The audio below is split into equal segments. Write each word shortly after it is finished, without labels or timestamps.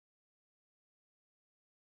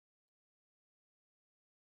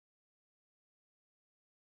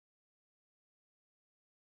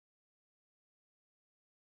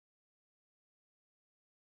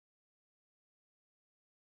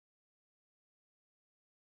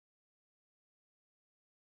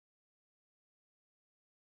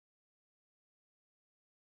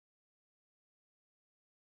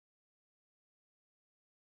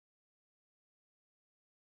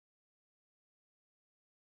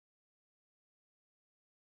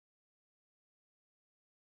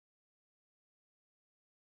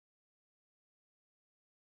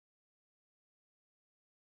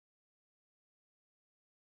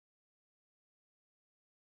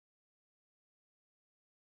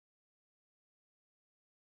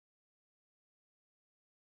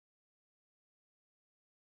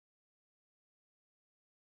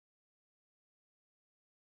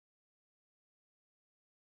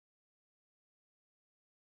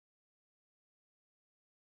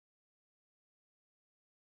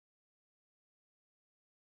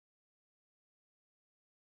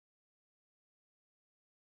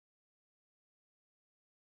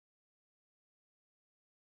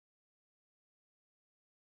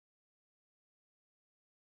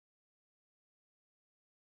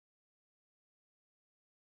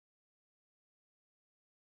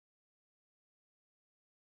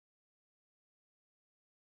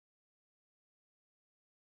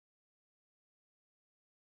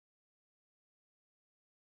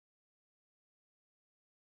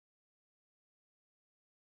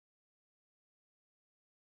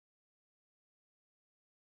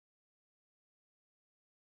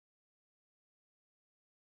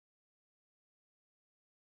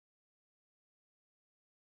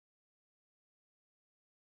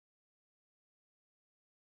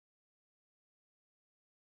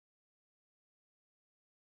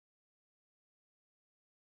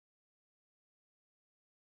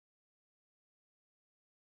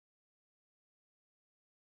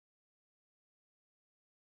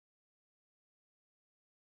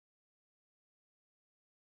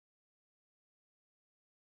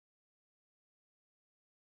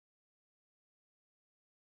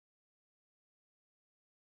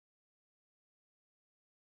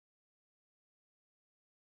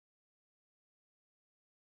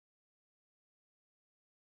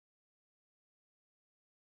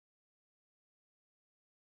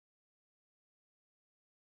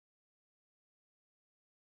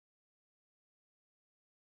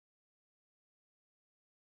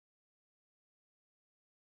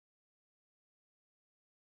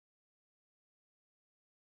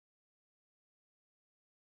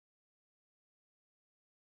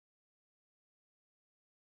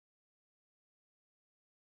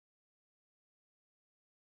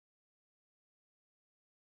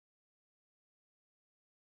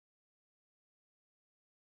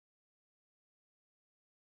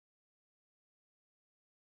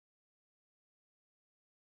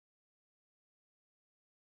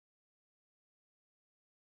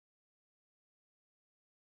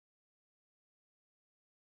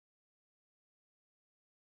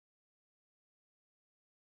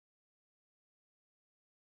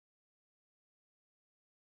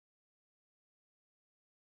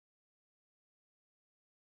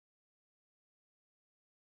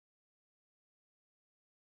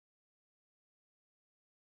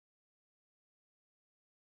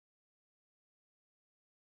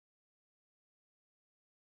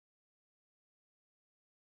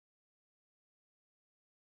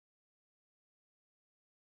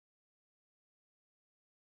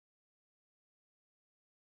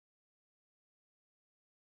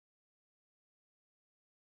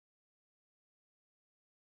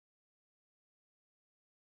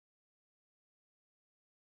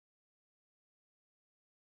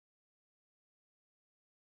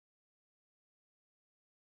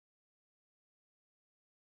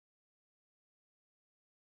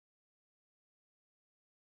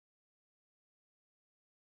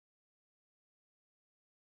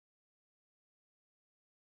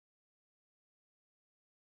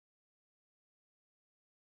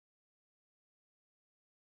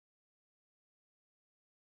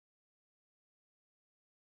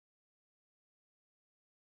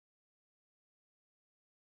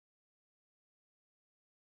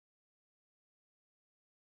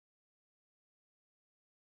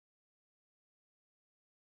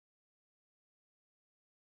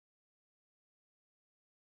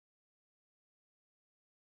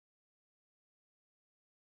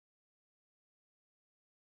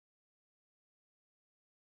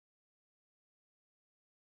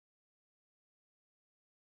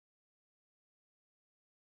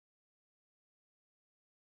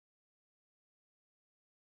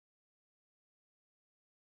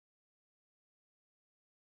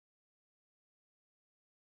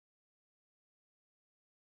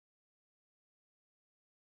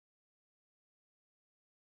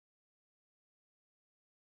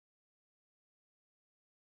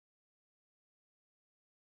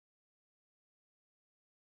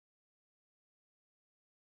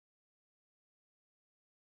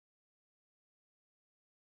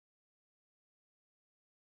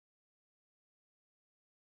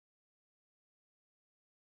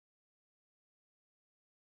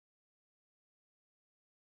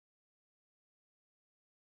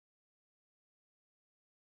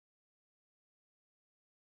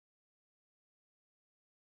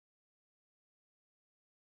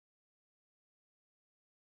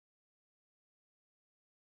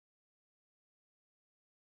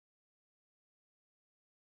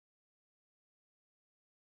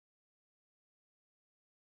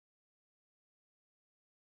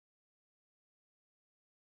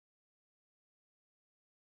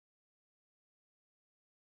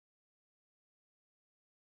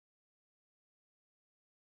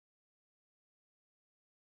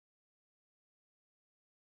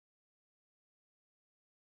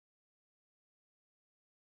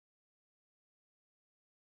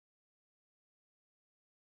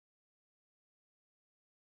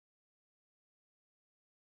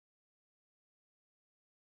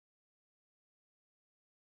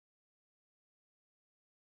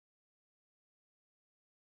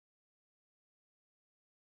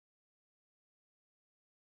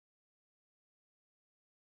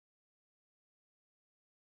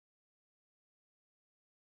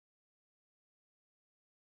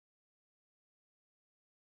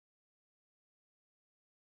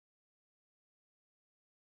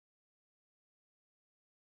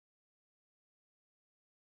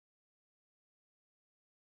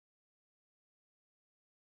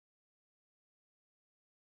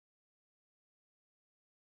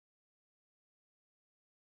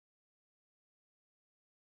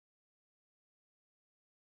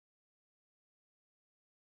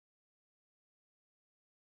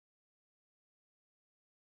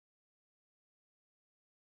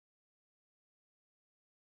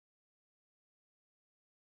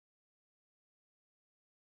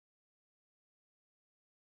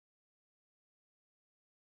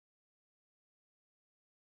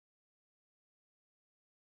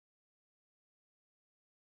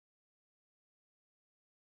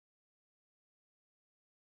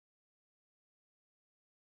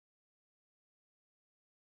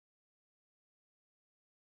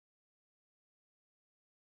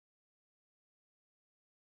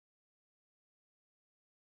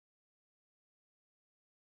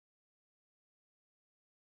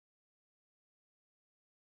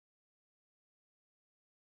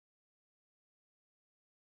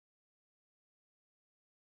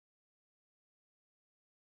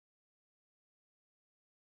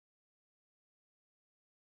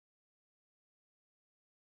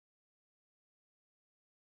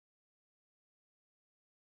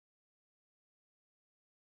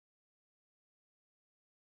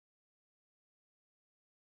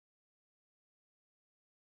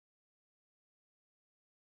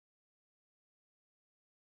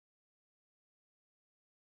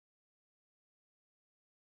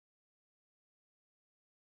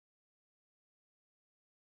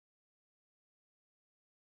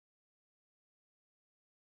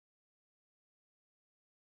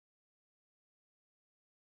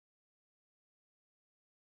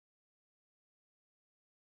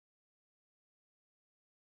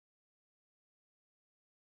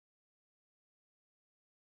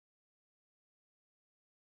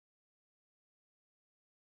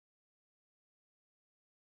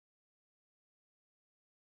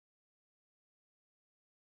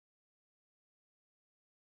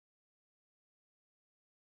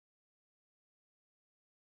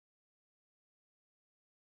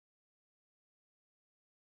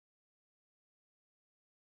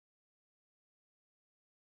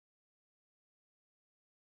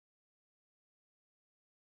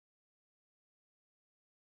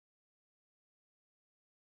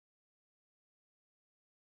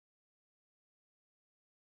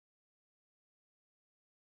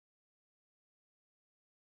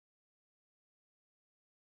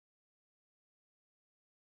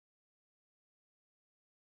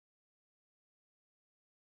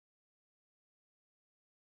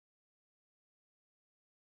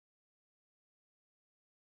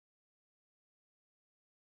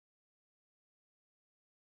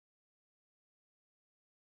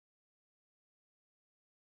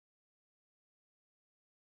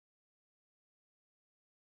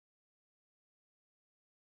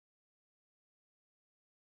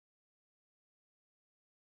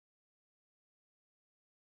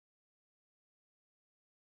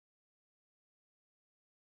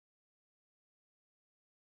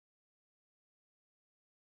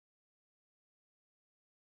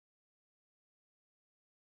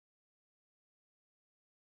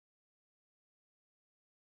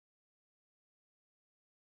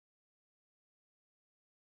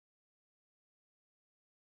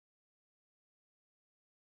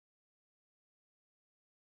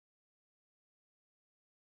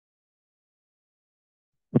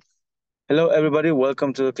Hello, everybody.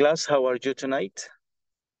 Welcome to the class. How are you tonight?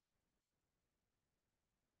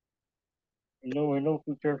 Hello,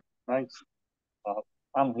 teacher. Nice.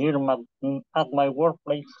 I'm here at my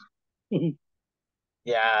workplace.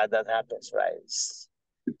 Yeah, that happens, right?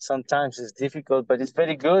 Sometimes it's difficult, but it's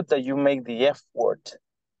very good that you make the effort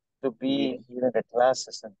to be here in the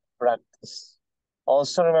classes and practice.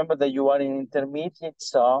 Also, remember that you are in intermediate,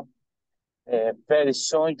 so very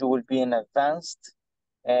soon you will be in advanced.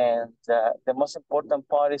 And the most important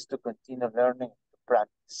part is to continue learning to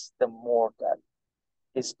practice the more that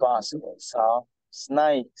is possible. So it's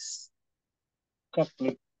nice.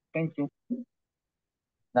 Exactly. Thank you.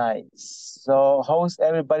 Nice. So how's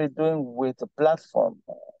everybody doing with the platform?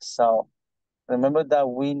 So remember that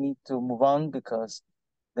we need to move on because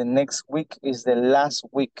the next week is the last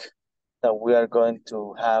week that we are going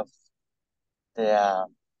to have the,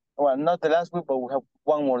 well, not the last week, but we have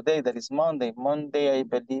one more day that is Monday. Monday, I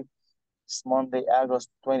believe, is Monday, August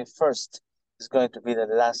 21st is going to be the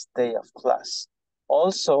last day of class.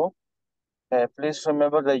 Also, please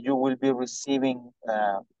remember that you will be receiving,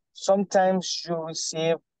 sometimes you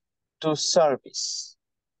receive two surveys.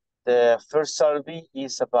 The first survey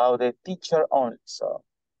is about the teacher only, so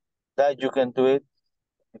that you can do it.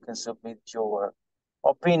 You can submit your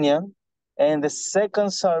opinion. And the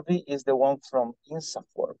second survey is the one from ISSS.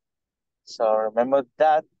 So remember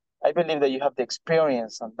that. I believe that you have the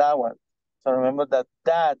experience on that one. So remember that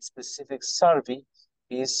that specific survey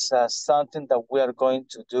is something that we are going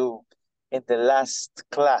to do in the last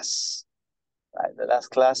class. Right? The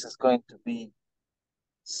last class is going to be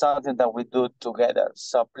something that we do together.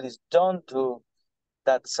 So please don't do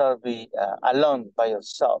that survey alone by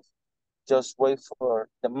yourself. Just wait for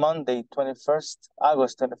the Monday 21st,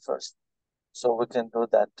 August 21st, so we can do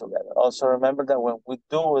that together. Also remember that when we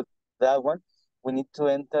do that one, we need to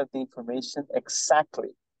enter the information exactly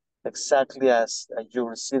as you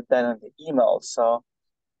received that on the email. So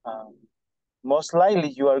most likely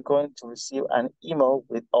you are going to receive an email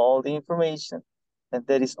with all the information, and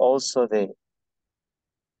there is also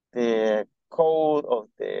the code of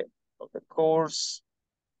the course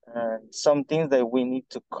and some things that we need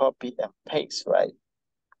to copy and paste, right?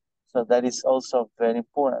 So that is also very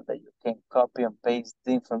important that you can copy and paste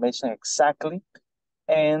the information exactly.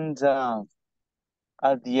 And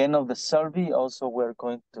at the end of the survey, also we're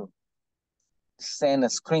going to send a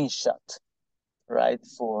screenshot, right,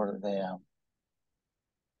 for the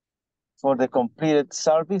completed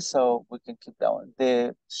survey, so we can keep that one.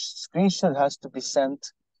 The screenshot has to be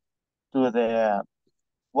sent to the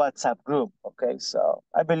WhatsApp group. Okay, so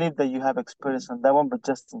I believe that you have experience on that one, but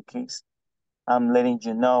just in case, I'm letting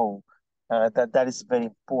you know that that is very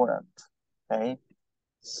important. Okay,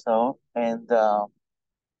 so and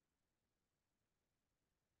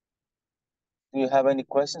do you have any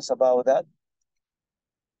questions about that?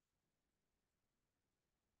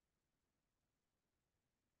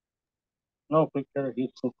 No, teacher,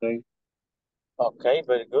 it's okay. Okay,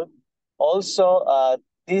 very good. Also,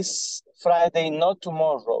 this Friday, not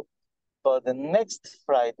tomorrow, but the next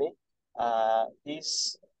Friday,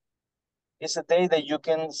 is a day that you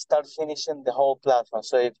can start finishing the whole platform.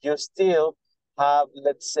 So if you still have,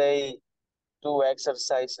 let's say, two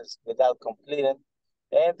exercises without completing,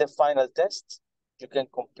 and the final test, you can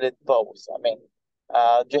complete both. I mean,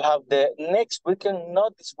 you have the next weekend,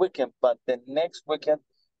 not this weekend, but the next weekend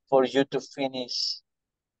for you to finish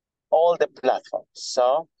all the platforms.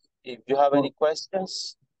 So if you have any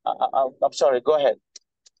questions, I'm sorry, go ahead.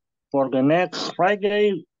 For the next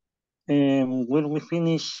Friday, will we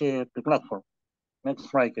finish the platform? Next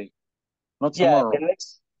Friday, not Yeah, tomorrow. the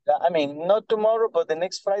next, I mean, not tomorrow, but the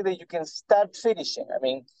next Friday you can start finishing. I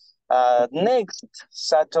mean, next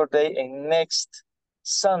Saturday and next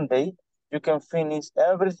Sunday, you can finish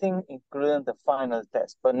everything, including the final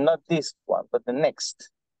test, but not this one, but the next.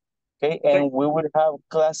 Okay, and we will have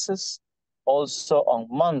classes also on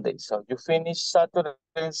Monday. So you finish Saturday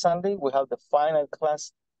and Sunday, we have the final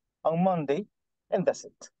class on Monday, and that's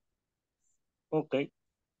it. Okay,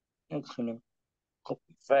 excellent.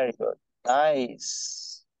 Very good.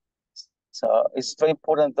 Nice. So it's very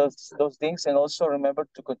important those things, and also remember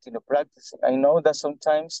to continue practicing. I know that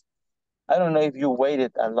sometimes, I don't know if you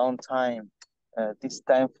waited a long time this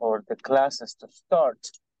time for the classes to start,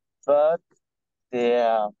 but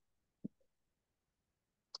the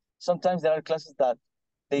sometimes there are classes that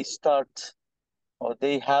they start or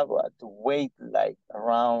they have to wait like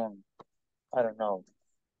around, I don't know,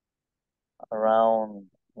 around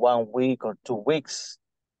 1 week or 2 weeks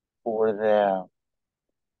for the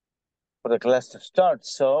class to start.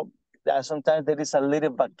 So sometimes there is a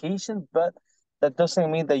little vacation, but that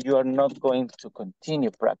doesn't mean that you are not going to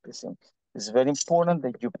continue practicing. It's very important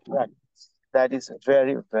that you practice. That is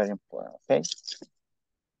very, very important, okay?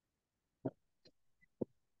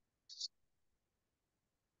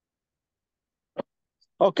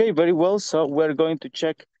 Okay, very well. So we're going to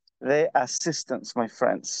check the assistance, my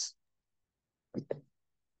friends.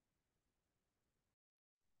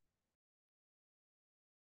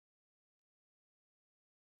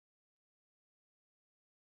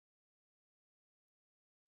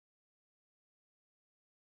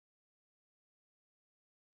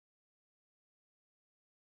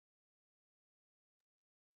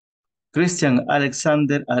 Cristian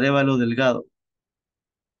Alexander Arevalo Delgado.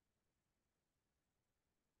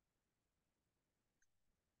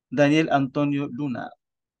 Daniel Antonio Luna.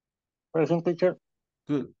 Present, teacher.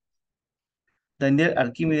 Good. Daniel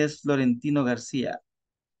Arquímedes Florentino García.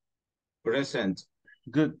 Present.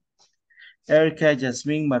 Good. Erica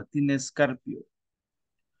Yasmin Martínez Carpio.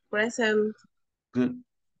 Present. Good.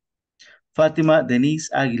 Fátima Denise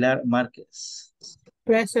Aguilar Márquez.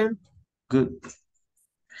 Present. Good.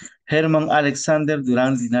 Germán Alexander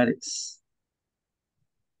Durán Linares.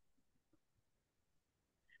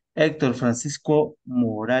 Héctor Francisco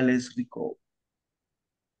Morales Rico.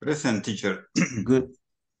 Present, teacher. Good.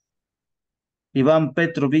 Iván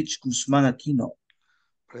Petrovich Guzmán Aquino.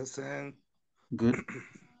 Present. Good.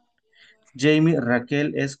 Jamie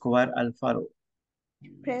Raquel Escobar Alfaro.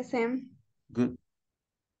 Present. Good.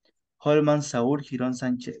 Holman Saúl Girón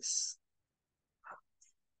Sánchez.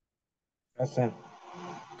 Present.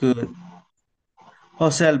 Good.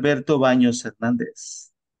 José Alberto Baños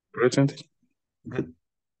Hernández. Present. Good.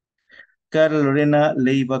 Carla Lorena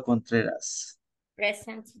Leiva Contreras.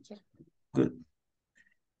 Present, teacher. Good.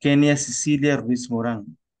 Kenia Cecilia Ruiz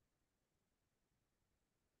Morán.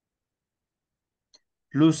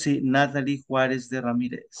 Lucy Natalie Juárez de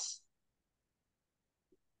Ramírez.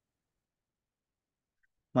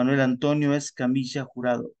 Manuel Antonio Escamilla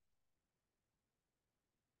Jurado.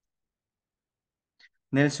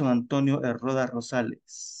 Nelson Antonio Herroda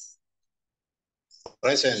Rosales.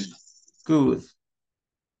 Present. Good.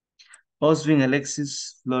 Osvin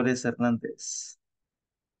Alexis Flores Hernández.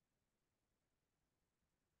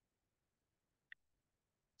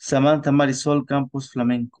 Samantha Marisol Campos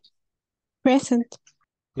Flamenco. Present.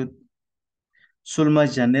 Good.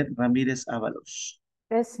 Zulma Janet Ramírez Ábalos.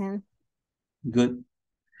 Present. Good.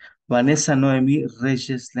 Vanessa Noemí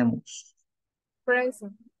Reyes Lemus.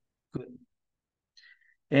 Present. Good.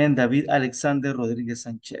 And David Alexander Rodríguez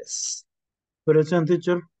Sánchez. Present,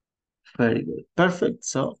 teacher. Very good. Perfect.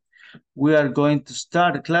 So we are going to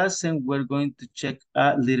start class and we're going to check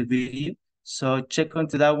a little video. So check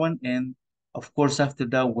onto that one. And of course, after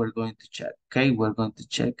that, we're going to check. Okay. We're going to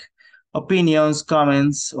check opinions,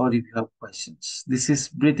 comments, or if you have questions. This is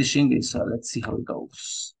British English. So let's see how it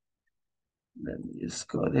goes. Let me just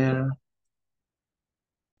go there.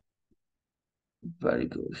 Very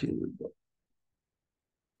good. Here we go.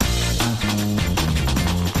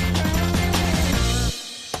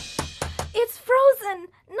 It's frozen!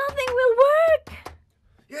 Nothing will work!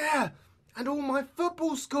 Yeah, and all my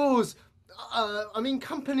football scores,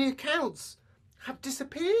 company accounts, have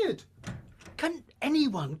disappeared. Can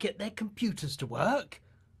anyone get their computers to work?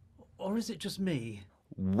 Or is it just me?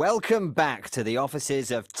 Welcome back to the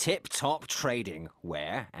offices of Tip Top Trading,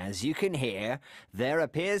 where, as you can hear, there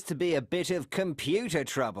appears to be a bit of computer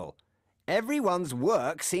trouble. Everyone's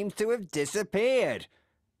work seems to have disappeared.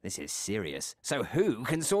 This is serious, so who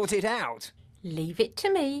can sort it out? Leave it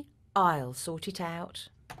to me. I'll sort it out.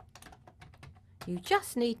 You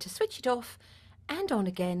just need to switch it off and on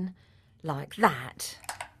again, like that.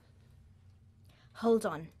 Hold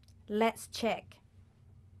on. Let's check.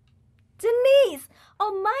 Denise!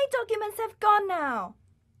 All my documents have gone now.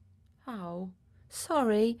 Oh,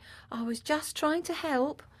 sorry. I was just trying to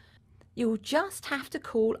help. You'll just have to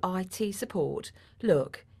call IT support.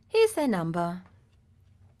 Look, here's their number.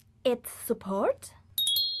 It's support?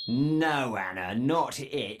 No, Anna, not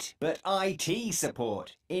it, but IT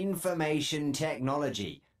support, information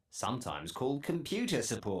technology, sometimes called computer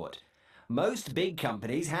support. Most big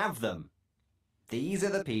companies have them. These are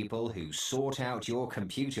the people who sort out your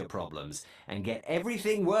computer problems and get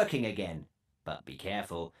everything working again. But be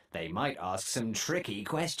careful, they might ask some tricky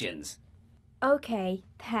questions. Okay,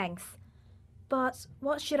 thanks. But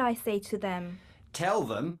what should I say to them? Tell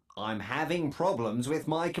them I'm having problems with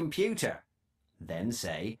my computer. Then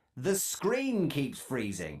say, the screen keeps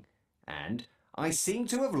freezing, and I seem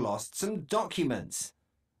to have lost some documents.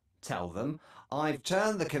 Tell them I've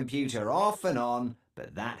turned the computer off and on,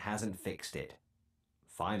 but that hasn't fixed it.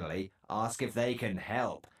 Finally, ask if they can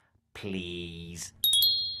help, please.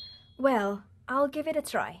 Well, I'll give it a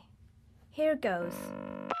try. Here goes.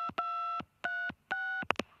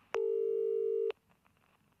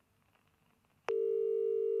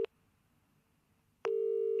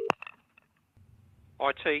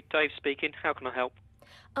 IT, Dave speaking. How can I help?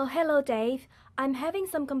 Oh, hello, Dave. I'm having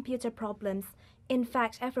some computer problems. In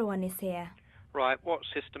fact, everyone is here. Right, what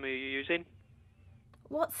system are you using?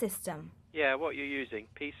 What system? Yeah, what are you using?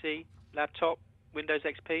 PC, laptop, Windows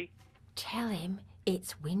XP? Tell him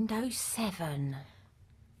it's Windows 7.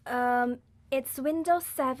 It's Windows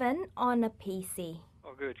 7 on a PC.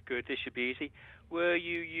 Oh, good, good. This should be easy. Were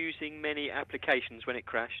you using many applications when it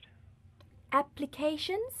crashed?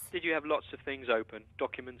 Applications? Did you have lots of things open?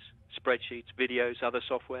 Documents, spreadsheets, videos, other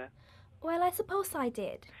software? Well, I suppose I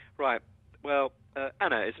did. Right. Well,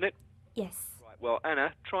 Anna, isn't it? Yes. Right. Well,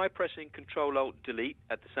 Anna, try pressing Control-Alt-Delete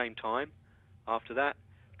at the same time. After that,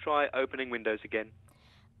 try opening Windows again.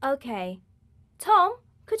 Okay. Tom,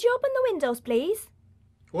 could you open the windows, please?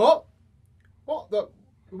 What? What? The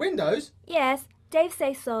Windows? Yes, Dave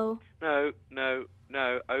says so. No.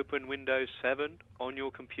 Open Windows 7 on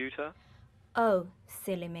your computer. Oh,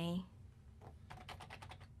 silly me.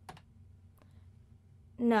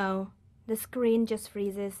 No, the screen just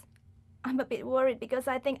freezes. I'm a bit worried because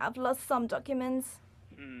I think I've lost some documents.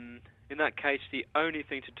 In that case, the only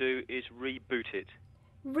thing to do is reboot it.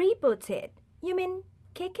 Reboot it? You mean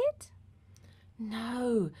kick it?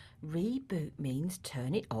 No, reboot means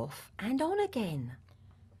turn it off and on again.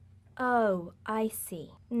 Oh, I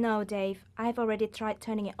see. No, Dave, I've already tried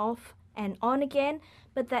turning it off and on again,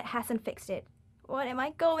 but that hasn't fixed it. What am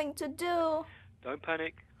I going to do? Don't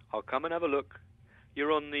panic. I'll come and have a look.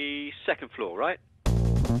 You're on the second floor, right?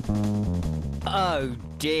 Oh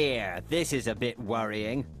dear, this is a bit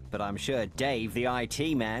worrying, but I'm sure Dave, the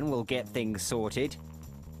IT man, will get things sorted.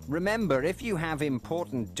 Remember, if you have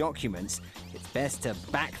important documents, it's best to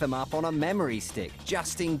back them up on a memory stick,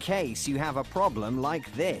 just in case you have a problem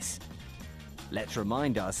like this. Let's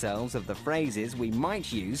remind ourselves of the phrases we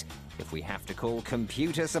might use if we have to call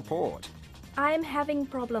computer support. I'm having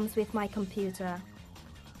problems with my computer.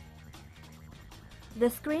 The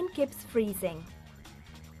screen keeps freezing.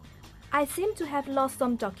 I seem to have lost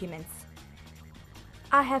some documents.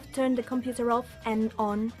 I have turned the computer off and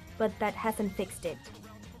on, but that hasn't fixed it.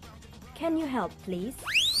 Can you help, please?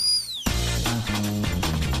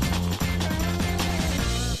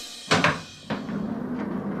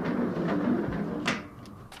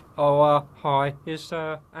 Oh, hi. Is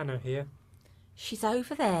Anna here? She's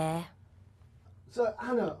over there. So,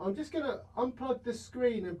 Anna, I'm just going to unplug the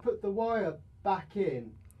screen and put the wire back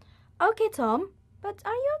in. Okay, Tom, but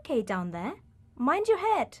are you okay down there? Mind your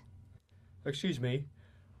head. Excuse me.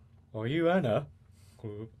 Are you Anna?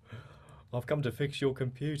 I've come to fix your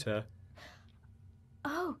computer.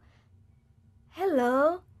 Oh,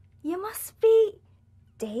 hello. You must be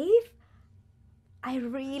Dave? I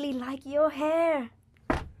really like your hair.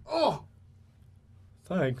 Oh!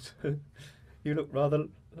 Thanks. You look rather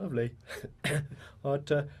lovely.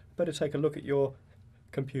 I'd better take a look at your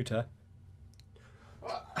computer.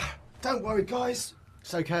 Don't worry, guys.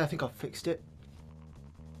 It's okay, I think I've fixed it.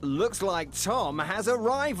 Looks like Tom has a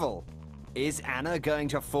rival. Is Anna going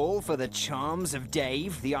to fall for the charms of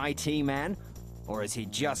Dave, the IT man? Or is he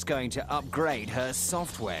just going to upgrade her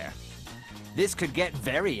software? This could get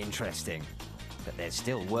very interesting. But there's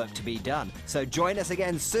still work to be done, so join us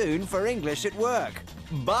again soon for English at Work.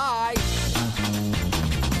 Bye!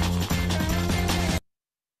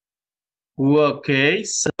 Okay,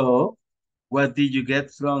 so what did you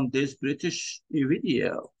get from this British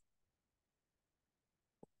video?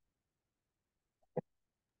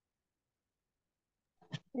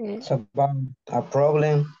 It's about a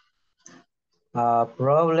problem.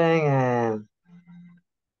 And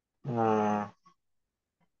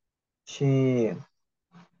she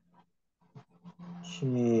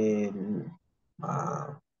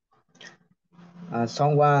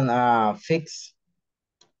someone fix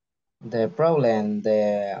the problem.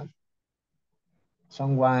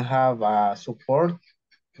 Someone have support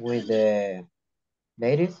with the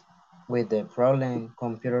ladies with the problem,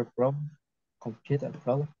 computer problem.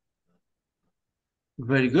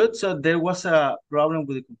 Very good. So there was a problem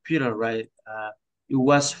with the computer, right? It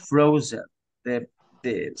was frozen. The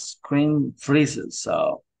screen freezes.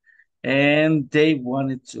 So, and they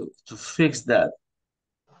wanted to fix that.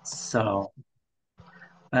 So,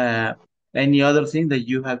 any other thing that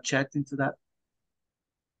you have checked into that?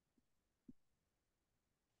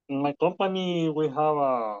 In my company, we have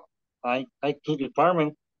a IT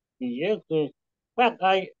department. Yes, but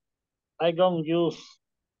I don't use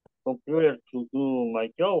computer to do my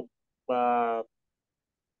job, but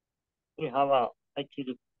we have a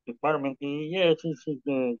IT department. Yes, it's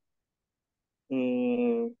the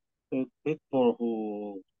people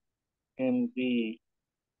who can be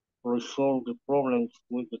resolve the problems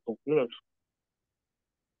with the computers.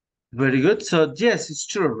 Very good. So yes, it's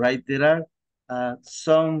true, right? There are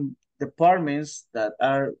some departments that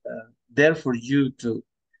are there for you to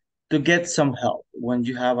get some help when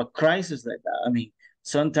you have a crisis like that. I mean,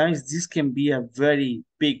 sometimes this can be a very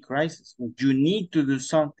big crisis when you need to do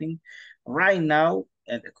something right now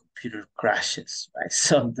and the computer crashes, right?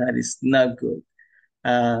 So that is not good.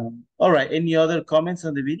 All right. Any other comments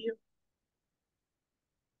on the video?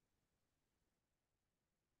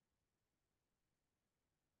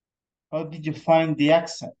 How did you find the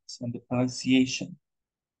accents and the pronunciation?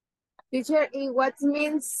 Teacher, in what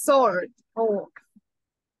means sort? Oh,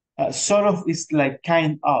 Sort of is like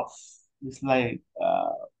kind of. It's like,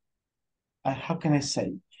 how can I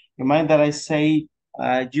say? You mind that I say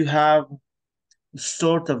you have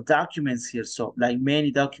sort of documents here, so like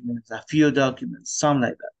many documents, a few documents, something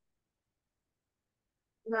like that.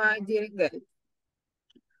 no, I didn't get it.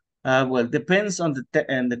 Well, depends on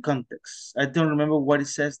the context. I don't remember what it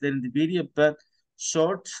says there in the video, but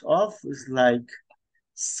sort of is like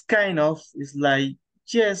kind of is like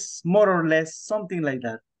yes, more or less, something like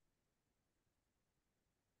that.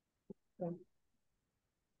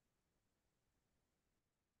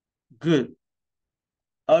 Good.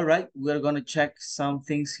 All right, we're gonna check some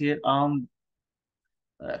things here on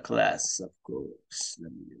class, of course.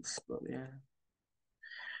 Let me just go there.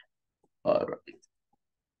 All right.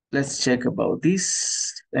 Let's check about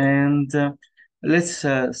this and let's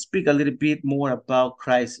speak a little bit more about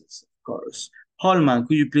crisis, of course. Holman,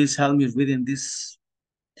 could you please help me reading this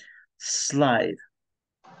slide?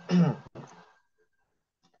 A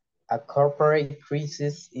corporate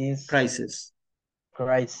crisis is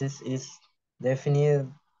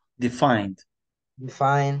defined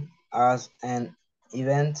as an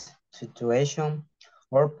event, situation,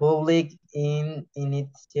 or public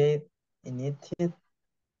initiative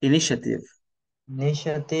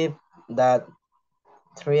that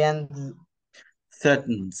threatens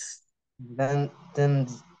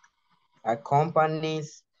a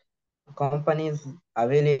company's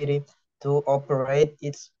ability to operate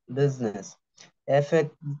its business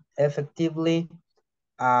effectively.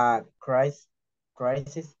 A crisis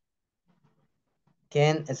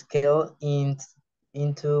can scale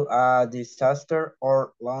into a disaster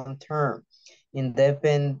or long-term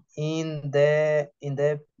impediment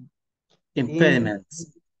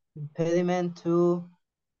to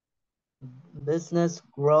business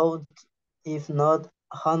growth if not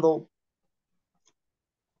handled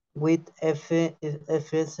with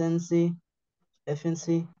efficiency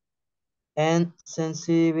and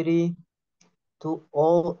sensitivity to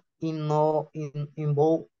all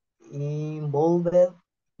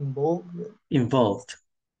involved.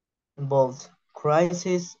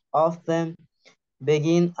 Crises often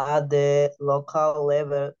begin at the local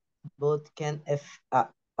level, but can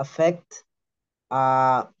affect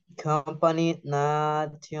a company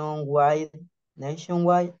nationwide.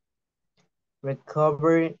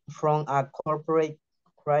 Recovery from a corporate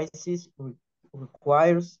crisis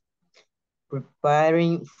requires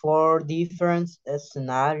preparing for different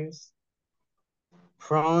scenarios,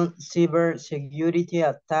 from cybersecurity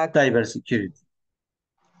attacks, cyber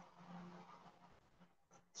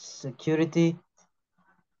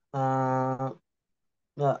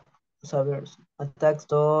attacks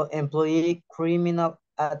to employee criminal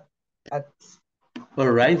acts. All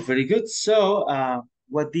right, very good. So,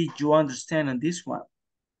 what did you understand on this one?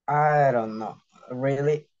 I don't know,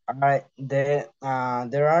 really. There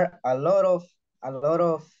are a lot of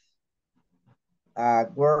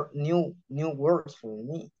new words for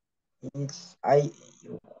me. I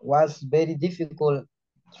was very difficult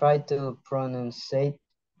try to pronounce it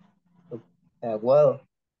well.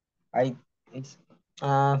 It's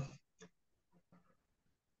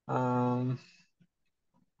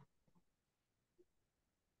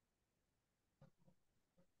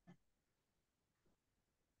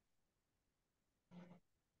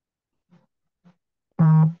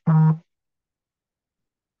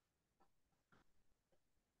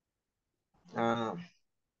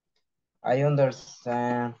I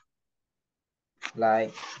understand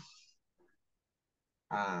like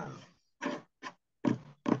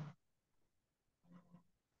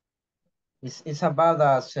it's about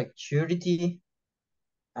the security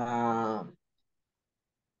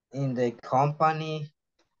in the company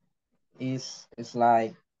is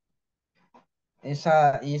like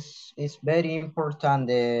it's very important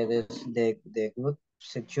the good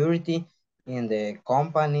security in the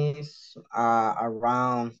companies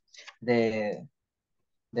around the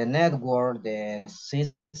network, the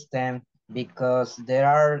system, because there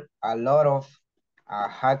are a lot of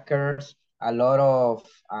hackers, a lot of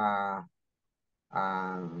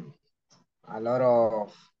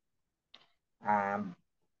um,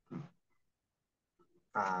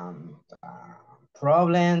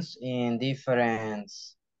 problems in different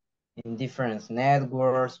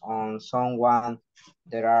networks on someone.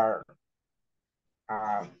 There are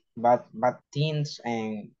bad things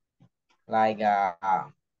and like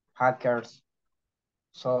hackers.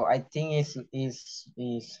 So I think is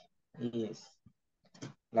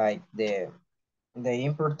like the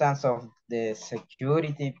importance of the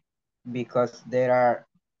security, because there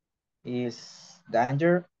is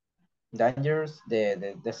dangerous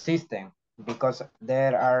the system, because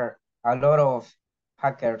there are a lot of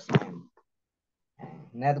hackers and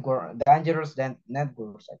network dangerous than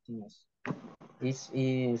networks. I think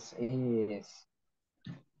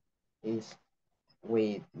is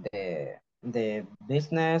with the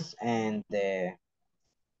business and the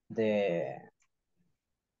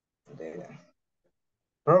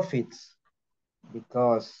profits,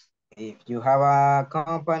 because if you have a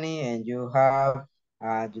company and you have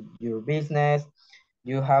your business,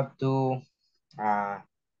 you have to uh,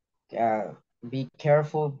 be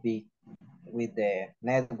careful with the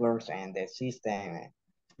networks and the system,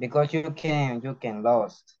 because you can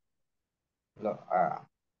lose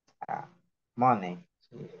money.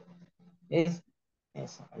 It's,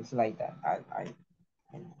 it's like that.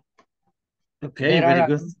 Okay, there very are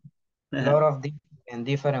good. a lot of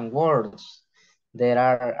different words. There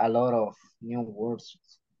are a lot of new words.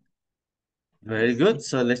 Very good.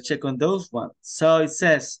 So let's check on those ones. So it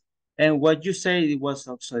says, and what you say, it was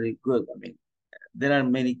actually good. I mean, there are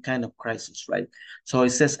many kind of crises, right? So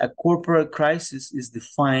it says a corporate crisis is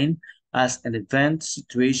defined as an event,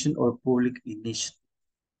 situation, or public initiative.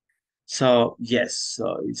 So yes,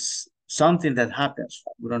 so it's something that happens.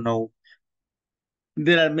 We don't know.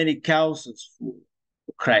 There are many causes for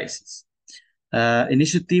crisis.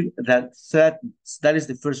 Initiative that threatens. That is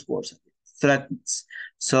the first word. Threatens.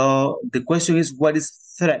 So the question is, what is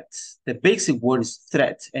threat? The basic word is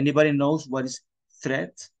threat. Anybody knows what is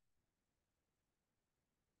threat?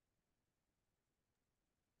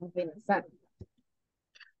 Amenazar.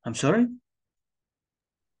 I'm sorry?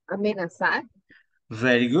 Amenazar.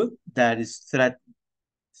 Very good. That is threat.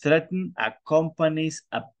 Threaten a company's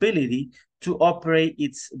ability to operate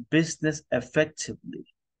its business effectively.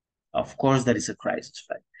 Of course, that is a crisis,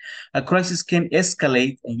 right? A crisis can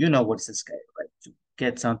escalate, and you know what is escalate, right? To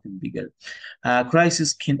get something bigger. A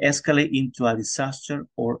crisis can escalate into a disaster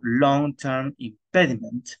or long-term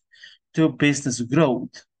impediment to business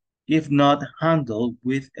growth if not handled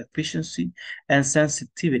with efficiency and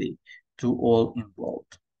sensitivity to all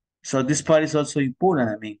involved. So this part is also important.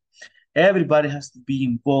 I mean, everybody has to be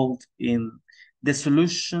involved in the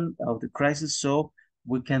solution of the crisis so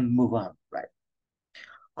we can move on, right?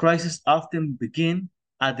 Crises often begin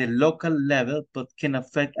at the local level but can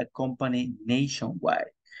affect a company nationwide.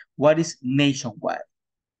 What is nationwide?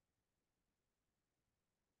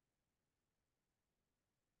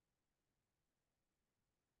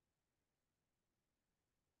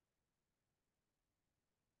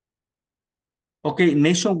 Okay,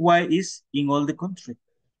 nationwide is in all the country.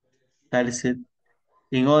 That is it.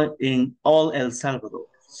 In all El Salvador,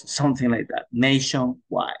 something like that.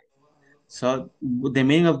 Nationwide. So the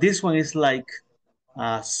meaning of this one is like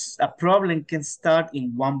a problem can start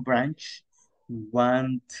in one branch,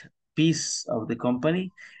 one piece of the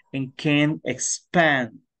company, and can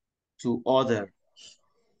expand to other,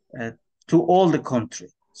 uh, to all the country.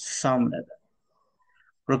 Something like that.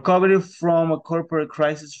 Recovery from a corporate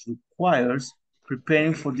crisis requires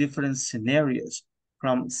preparing for different scenarios,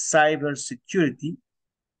 from cybersecurity.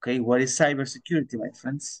 Okay, what is cybersecurity, my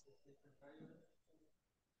friends?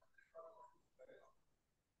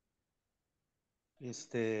 It's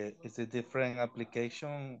the different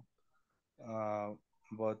application, uh,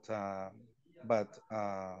 but a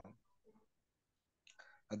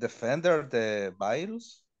defender the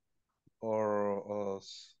virus or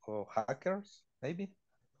hackers maybe.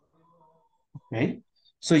 Okay,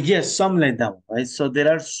 so yes, something like that, right? So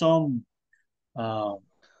there are some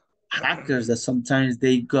hackers that sometimes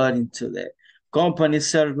they got into the company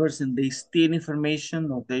servers and they steal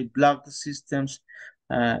information or they block the systems.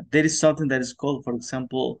 There is something that is called, for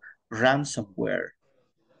example, ransomware.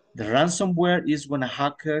 The ransomware is when a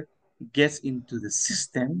hacker gets into the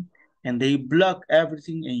system and they block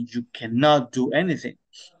everything and you cannot do anything.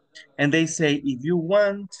 And they say, if you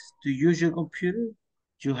want to use your computer,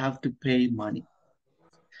 you have to pay money.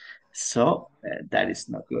 So that is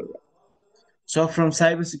not good. So from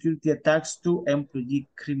cybersecurity attacks to employee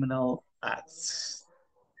criminal acts.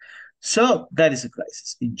 So that is a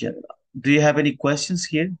crisis in general. Do you have any questions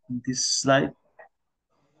here in this slide?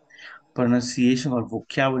 Pronunciation or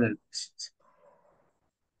vocabulary questions?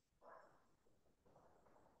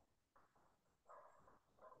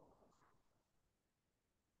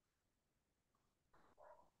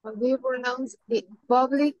 How do you pronounce it?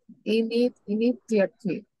 Public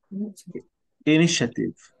initiative.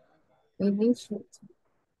 Initiative. Initiative.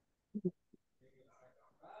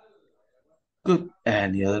 Good.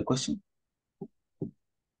 Any other question?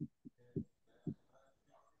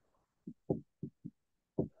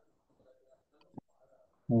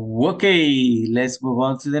 Okay, let's move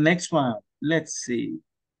on to the next one. Let's see.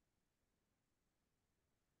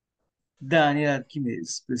 Daniel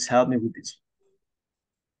Archimedes, please help me with this.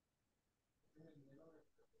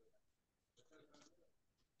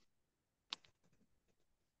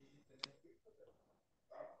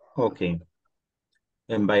 Okay.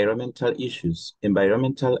 Environmental issues.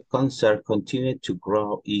 Environmental concerns continue to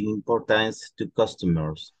grow in importance to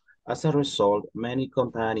customers. As a result, many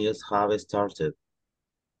companies have started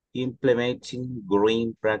implementing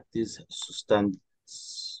green practice sustainably.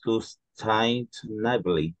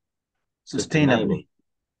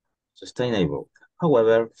 Sustainable.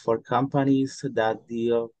 However, for companies that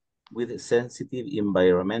deal with sensitive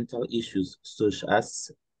environmental issues such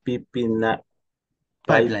as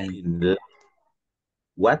Pipeline.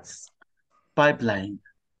 What's pipeline?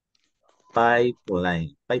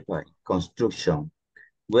 Pipeline construction,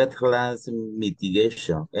 wetlands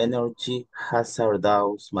mitigation, energy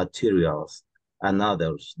hazardous materials, and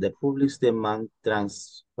others. The public demand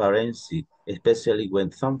transparency, especially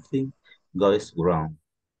when something goes wrong.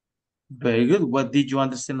 Very good. What did you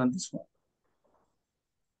understand on this one?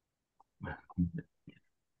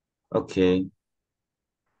 Okay.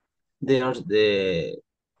 They're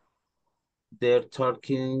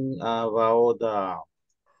talking about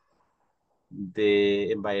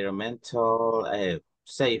the environmental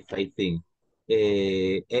safe, I think.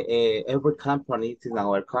 Every company in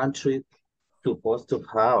our country supposed to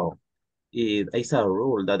have it's a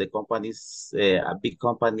rule that the companies, big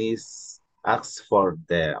companies, ask for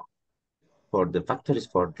the factories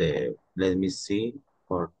for the let me see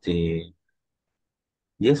for the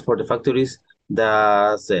yes for the factories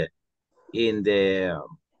that in the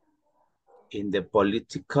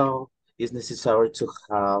political it's necessary to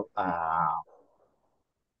have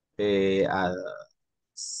a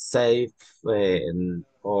safe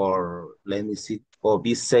or let me see or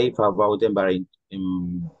be safe about the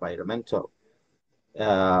environmental.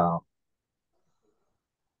 I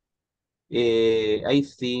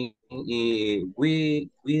think we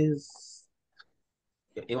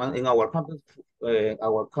in our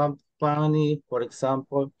company, for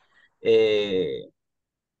example,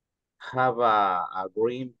 have a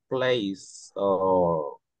green place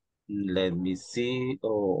or let me see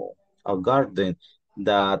or a garden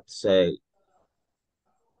that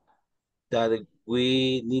that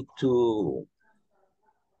we need to,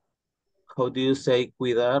 how do you say,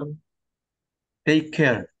 cuidar? Take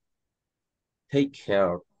care. Take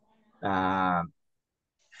care.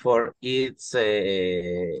 For its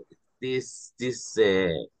this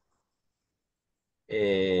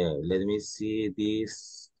let me see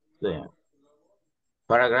this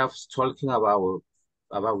paragraphs talking about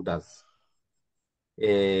that.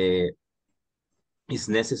 It's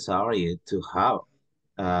necessary to have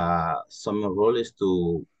some rules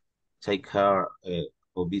to take care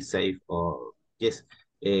or be safe or yes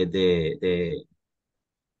the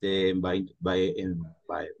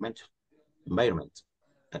environment.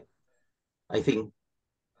 I think.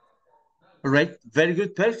 All right, very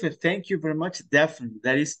good, perfect. Thank you very much. Definitely,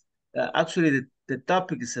 that is actually the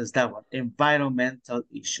topic says that one, environmental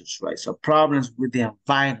issues, right? So problems with the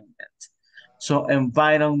environment. So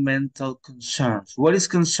environmental concerns. What is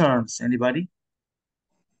concerns? Anybody?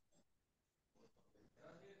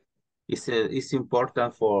 It's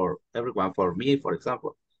important for everyone. For me, for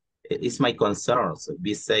example, it's my concerns.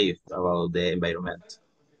 Be safe about the environment.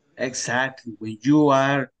 Exactly. When you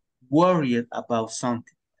are worried about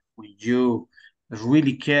something, when you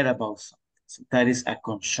really care about something, so that is a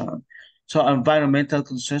concern. So environmental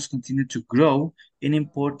concerns continue to grow in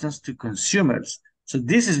importance to consumers. So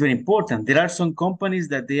this is very important. There are some companies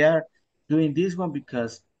that they are doing this one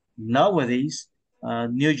because nowadays,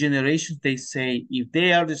 new generations, they say, if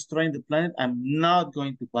they are destroying the planet, I'm not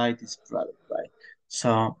going to buy this product, right?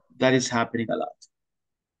 So that is happening a lot.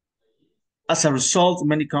 As a result,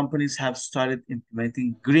 many companies have started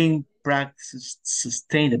implementing green practices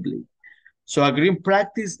sustainably. So a green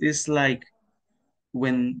practice is like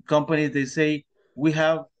when companies, they say, we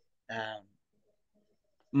have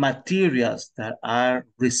materials that are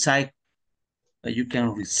recycled, that you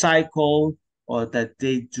can recycle or that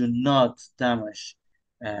they do not damage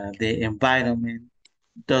the environment,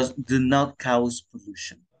 do not cause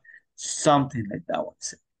pollution, something like that one.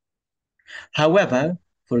 However,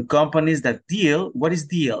 for companies that deal, what is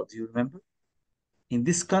deal? Do you remember? In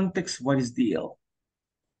this context, what is DL?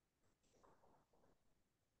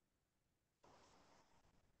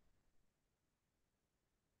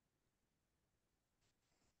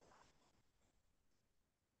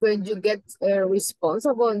 When you get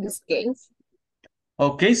responsible in this case.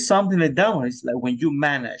 Okay, something like that one. It's like when you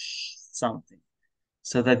manage something.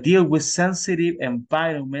 So that deal with sensitive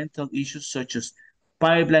environmental issues such as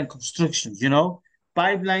pipeline constructions. You know,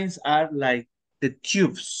 pipelines are like the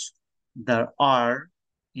tubes that are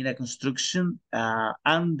in a construction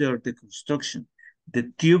under the construction.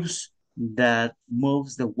 The tubes that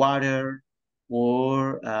moves the water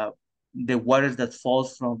or the water that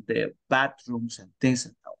falls from the bathrooms and things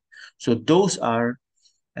like that. So those are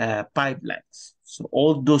pipelines. So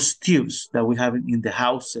all those tubes that we have in the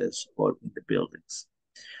houses or in the buildings.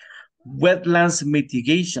 Wetlands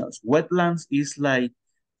mitigations. Wetlands is like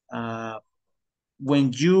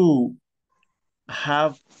when you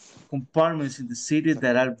have compartments in the city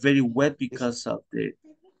that are very wet because of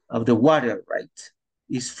the water, right?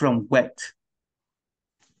 It's from wet.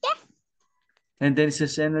 And then it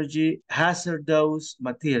says energy, hazardous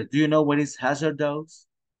material. Do you know what is hazardous?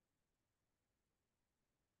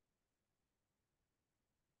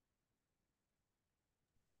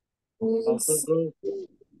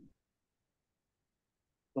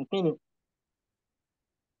 Continue.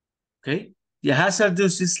 Okay. The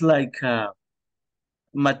hazardous is like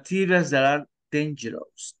materials that are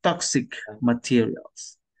dangerous, toxic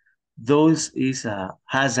materials. Those is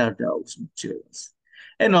hazardous materials.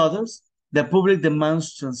 And others, the public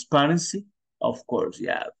demands transparency. Of course,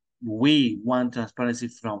 yeah, we want transparency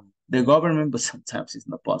from the government, but sometimes it's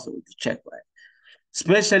not possible to check, right?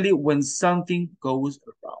 Especially when something goes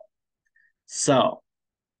wrong. So,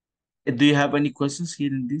 do you have any questions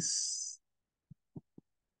here in this?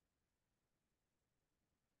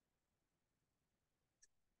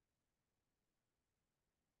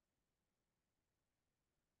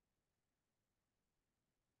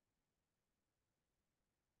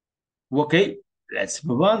 Okay, let's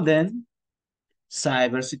move on then.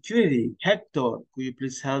 Cybersecurity. Hector, could you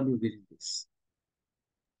please help me with this?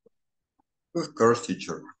 Of course,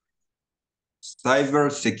 teacher.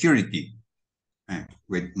 Cybersecurity.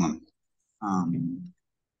 Wait a moment.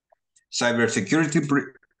 Cybersecurity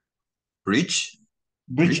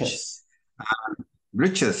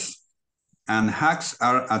breaches and hacks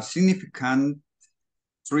are a significant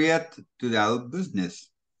threat to the business.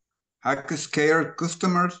 Hacks scare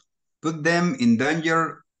customers, put them in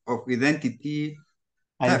danger of identity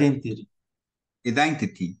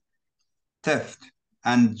theft,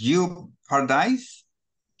 and jeopardize,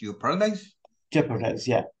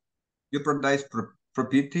 yeah. Jeopardize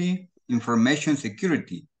property information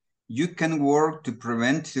security. You can work to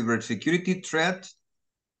prevent cybersecurity threats,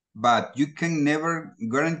 but you can never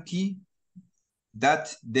guarantee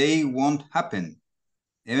that they won't happen.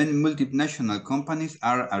 Even multinational companies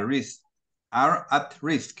are at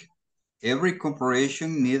risk. Every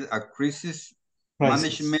corporation needs a crisis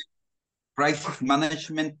management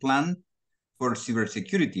plan for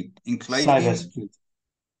cybersecurity,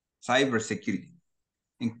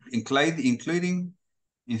 including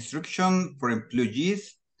instruction for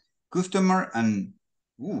employees, customer, and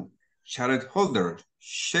shareholders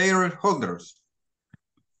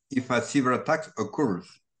if a cyber attack occurs.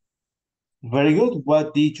 Very good.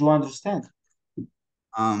 What did you understand?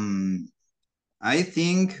 I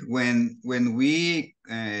think when we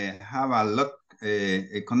have a lot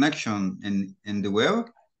a connection in the web,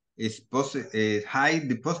 it's high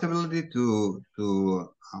the possibility to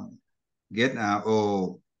get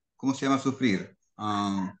o ¿cómo se llama sufrir?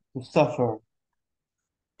 Suffer.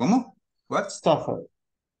 ¿Cómo? What?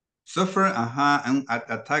 Suffer, and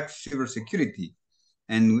attack cybersecurity.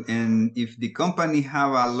 And if the company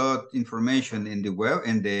have a lot of information in the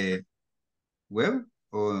web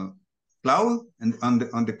or cloud, and on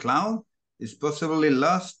the cloud, it's possibly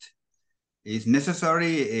lost. It's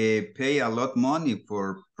necessary pay a lot of money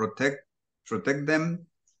for protect them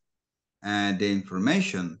the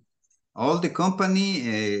information. All the company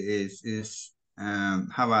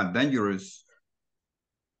have a dangerous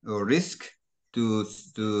or risk to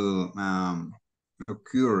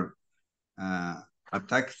occur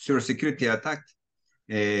attack, cybersecurity attack.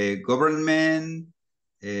 Government,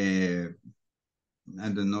 I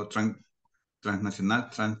don't know,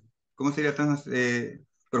 transnacional, ¿cómo sería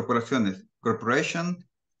corporaciones? Corporation.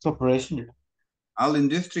 All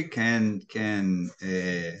industry can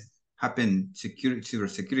happen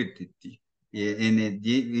cybersecurity, and it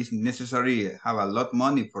is necessary have a lot of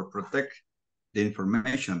money for protect the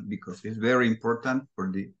information because it's very important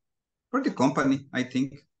for the company, I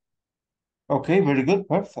think. Okay, very good,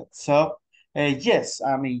 perfect. So Yes,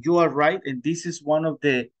 I mean, you are right. And this is one of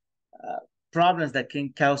the problems that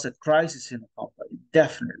can cause a crisis in a company,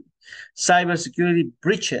 definitely. Cybersecurity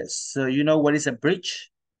breaches. So you know what is a breach?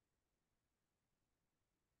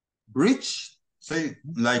 Breach? Say,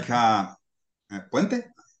 like a puente?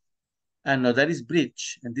 No, that is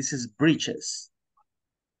breach, and this is breaches.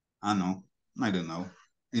 No, I don't know.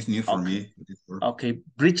 It's new for me. Okay,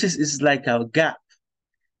 breaches is like a gap,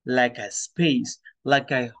 like a space,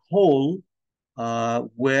 like a hole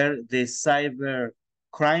where the cyber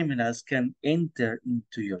criminals can enter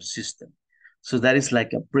into your system. So that is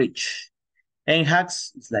like a breach. And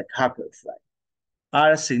hacks is like hackers, right?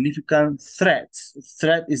 Are significant threats.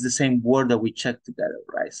 Threat is the same word that we check together,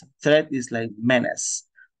 right? So threat is like menace,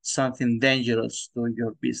 something dangerous to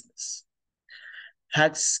your business.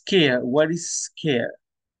 Hack scare. What is scare?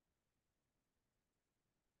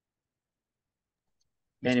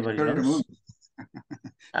 Anybody knows?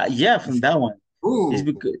 Yeah, from that one. Ooh, it's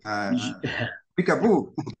because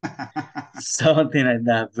peekaboo. something like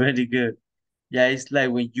that. Very good. Yeah, it's like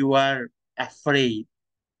when you are afraid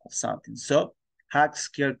of something. So hack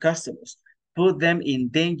scare customers, put them in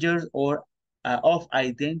danger or of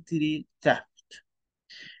identity theft,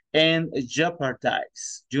 and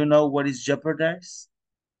jeopardize. Do you know what is jeopardize?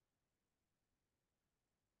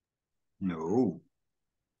 No.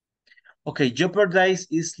 Okay, jeopardize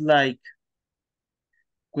is like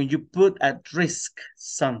when you put at risk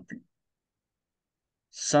something.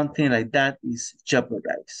 Something like that is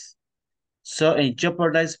jeopardize. So in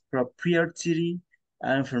jeopardize proprietary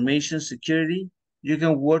and information security, you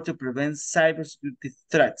can work to prevent cybersecurity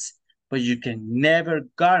threats, but you can never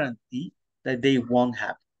guarantee that they won't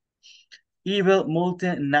happen. Evil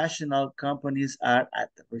multinational companies are at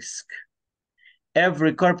risk.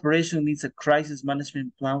 Every corporation needs a crisis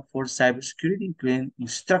management plan for cybersecurity, including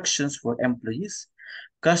instructions for employees,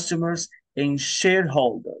 customers, and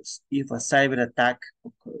shareholders if a cyber attack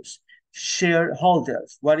occurs.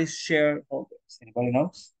 Shareholders. What is shareholders? Anybody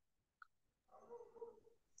knows?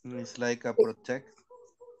 It's like a protect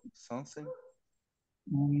something.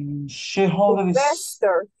 Shareholders.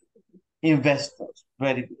 Investors. Investors.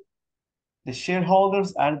 Very good. The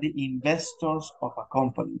shareholders are the investors of a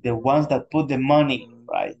company, the ones that put the money,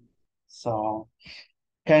 right? So,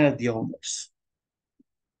 kind of the owners.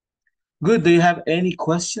 Good. Do you have any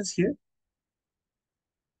questions here?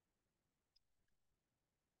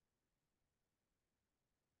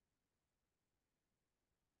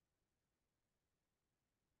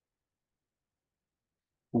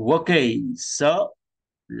 Okay, so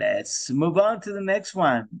let's move on to the next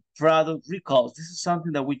one. Product recalls. This is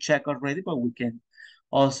something that we check already, but we can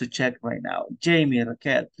also check right now. Jamie,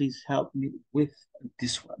 Raquel, please help me with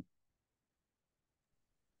this one.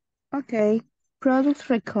 Okay, product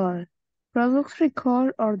recall. Product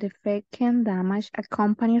recall or defect can damage a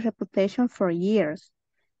company's reputation for years.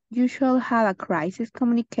 You should have a crisis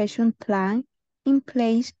communication plan in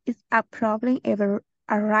place if a problem ever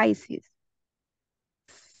arises.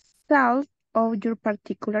 Sales of your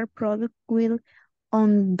particular product will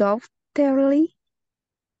undoubtedly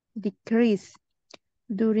decrease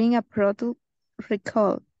during a product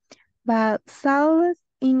recall, but sales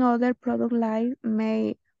in other product lines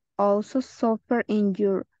may also suffer in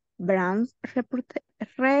your brand's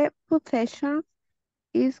reputation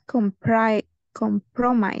is compromised.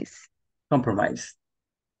 Compromise.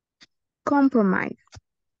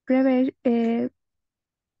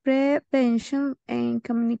 Prevention and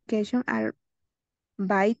communication are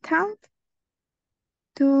vital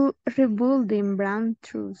to rebuilding brand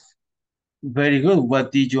trust. Very good.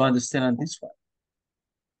 What did you understand on this one?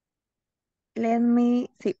 Let me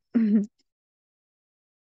see.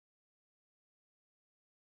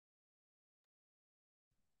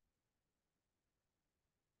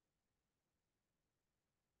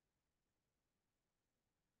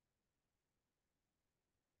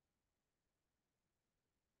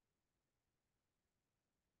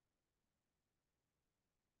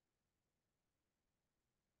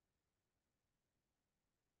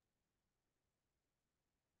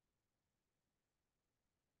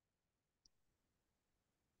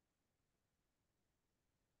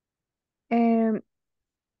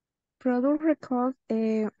 Product recalls,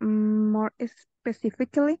 more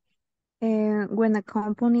specifically, when a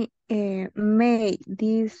company made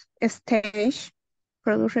this stage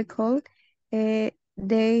product recall,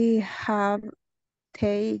 they have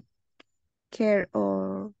take care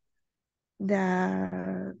of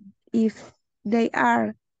if they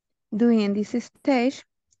are doing this stage,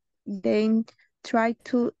 they try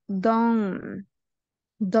to don't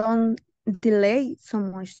delay so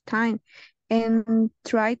much time and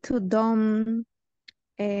try to don't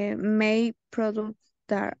may products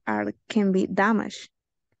that can be damaged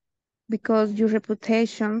because your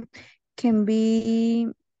reputation can be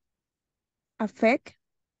affected.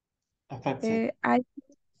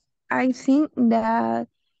 I think that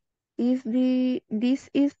this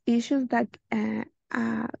is issues that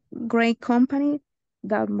a great company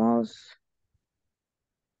that must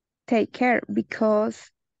take care,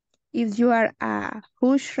 because if you are a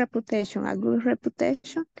huge reputation, a good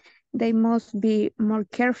reputation, they must be more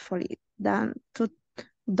carefully than to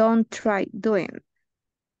don't try doing.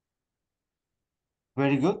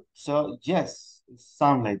 Very good. So yes, it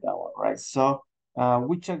sounds like that one, right? So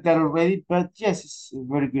we checked that already, but yes, it's a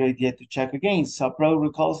very good idea to check again. So product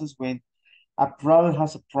recalls is when a product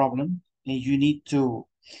has a problem and you need to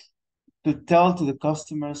tell to the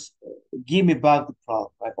customers, give me back the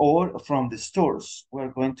product, right? Or from the stores,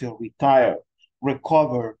 we're going to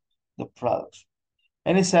recover the product.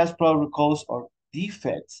 And it says product recalls or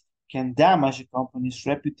defects can damage a company's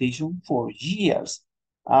reputation for years.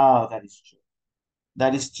 Ah, that is true.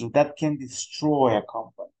 That is true. That can destroy a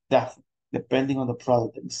company, definitely, depending on the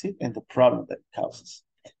product that is it and the problem that it causes.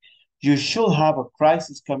 You should have a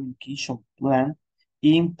crisis communication plan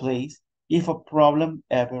in place if a problem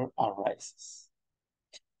ever arises.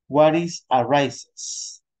 What is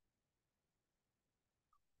arises?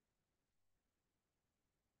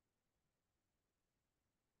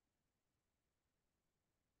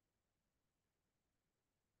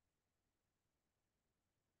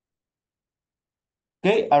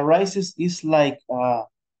 Okay, arises is like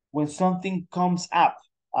when something comes up,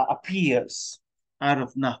 appears out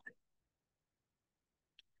of nothing.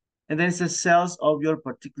 And then it says sales of your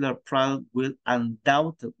particular product will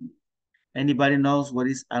undoubtedly. Anybody knows what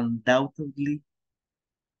is undoubtedly?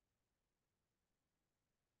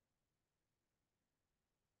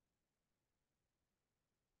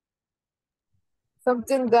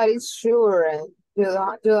 Something that is sure and you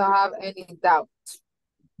don't have any doubt.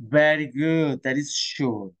 Very good. That is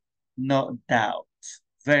sure. No doubt.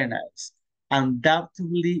 Very nice.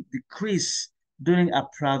 Undoubtedly decrease during a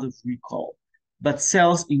product recall, but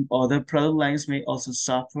sales in other product lines may also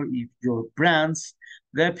suffer if your brand's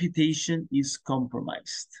reputation is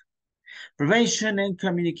compromised. Prevention and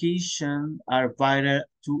communication are vital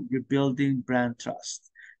to rebuilding brand trust.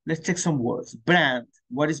 Let's check some words. Brand.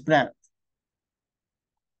 What is brand?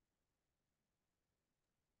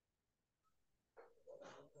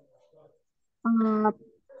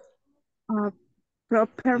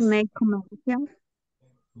 Proper name commercial.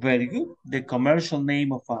 Very good. The commercial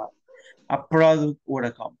name of a product or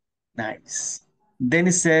a company. Nice. Then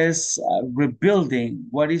it says rebuilding.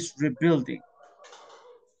 What is rebuilding?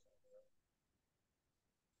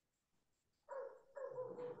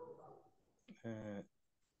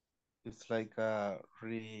 It's like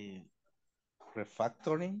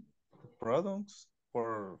refactoring products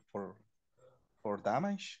for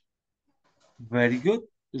damage. Very good.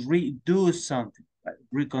 Redo something, like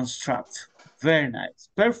reconstruct. Very nice.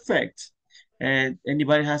 Perfect.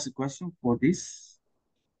 Anybody has a question for this?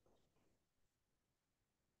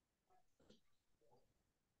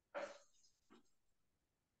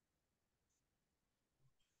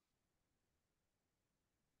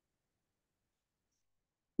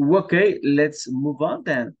 Okay, let's move on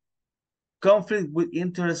then. Conflict with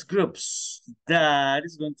interest groups. That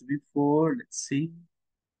is going to be for, let's see.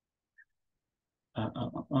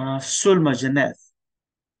 Sulma Janeth.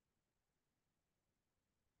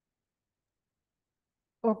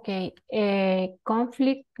 Okay,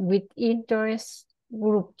 conflict with interest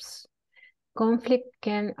groups. Conflict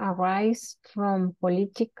can arise from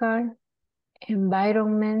political,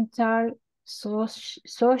 environmental,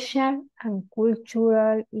 social, and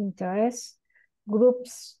cultural interest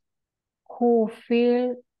groups who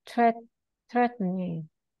feel threatened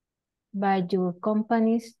by your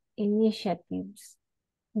company's initiatives.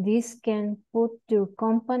 This can put your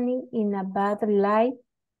company in a bad light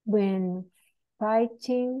when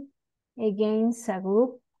fighting against a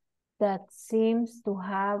group that seems to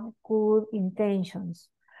have good intentions.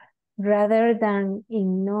 Rather than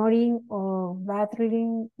ignoring or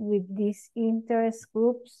battling with these interest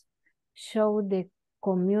groups, show the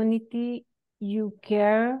community you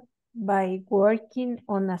care by working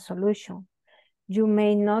on a solution. You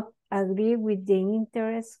may not agree with the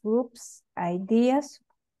interest groups' ideas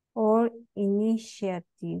or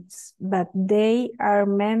initiatives, but they are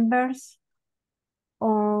members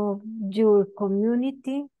of your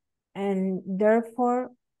community and therefore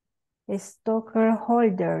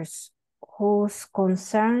stockholders whose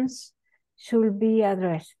concerns should be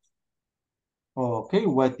addressed. Okay,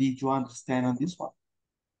 what did you understand on this one?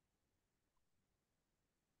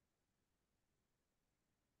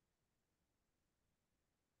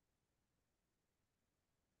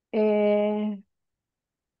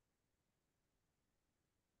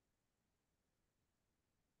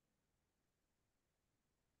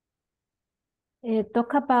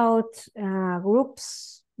 talk about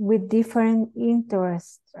groups with different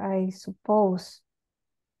interests, I suppose.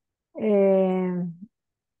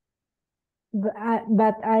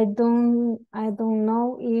 But I don't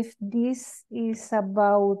know if this is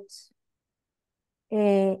about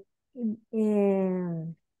in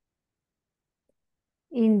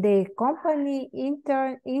the company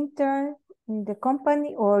intern in the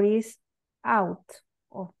company, or is out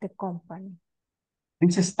of the company.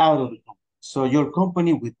 This is out of the company. So your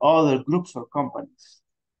company with other groups or companies.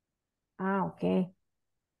 Ah, okay.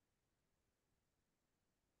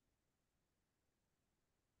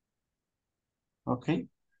 Okay.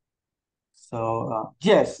 So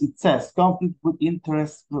yes, it says conflict with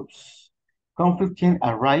interest groups. Conflict can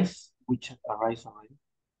arise, which arise already,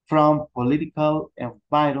 from political,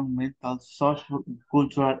 environmental, social, and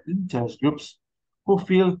cultural interest groups who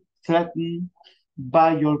feel threatened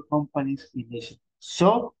by your company's initiative.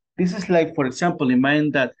 So this is like, for example,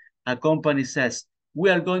 imagine that a company says, we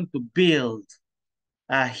are going to build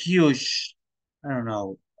a huge, I don't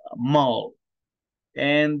know, mall.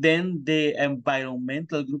 And then the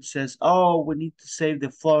environmental group says, oh, we need to save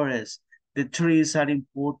the forest. The trees are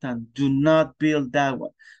important. Do not build that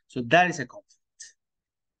one. So that is a conflict.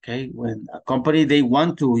 Okay, when a company, they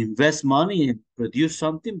want to invest money and produce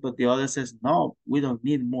something, but the other says, no, we don't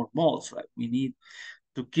need more malls, right? We need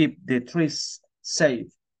to keep the trees safe.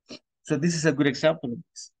 So this is a good example of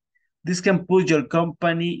this. This can put your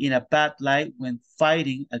company in a bad light when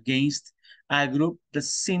fighting against a group that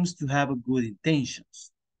seems to have good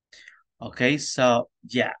intentions. Okay, so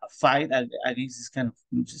yeah, fight against this kind of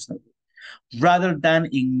groups is not good. Rather than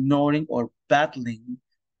ignoring or battling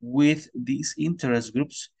with these interest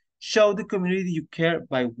groups, show the community you care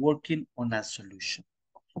by working on a solution.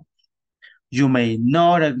 You may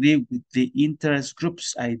not agree with the interest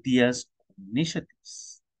group's ideas or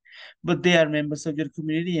initiatives, but they are members of your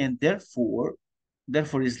community, and therefore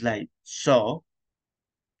it's like, so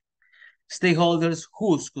stakeholders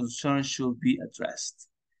whose concerns should be addressed.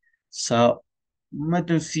 So I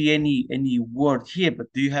don't see any word here,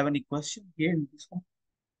 but do you have any question here in this one?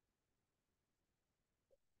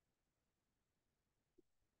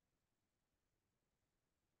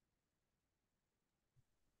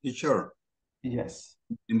 Sure. Yes.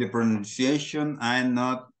 In the pronunciation, I'm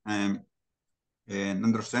not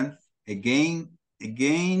understand. Again,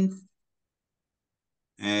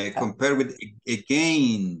 compare with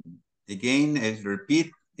again. Again is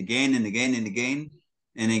repeat again and again and again.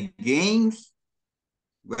 And against,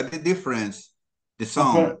 what the difference? The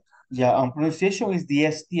sound. Yeah, on pronunciation is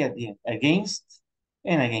the ST at the end. Against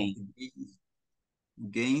and again.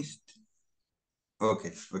 Against.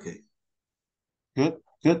 Okay, okay. Good,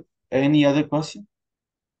 good. Any other question?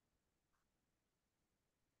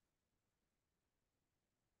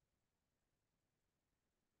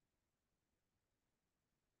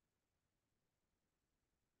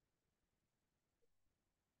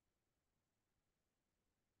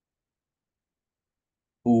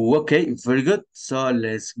 Ooh, okay, very good. So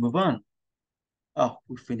let's move on. Oh,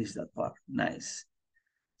 we finished that part. Nice.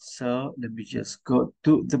 So let me just go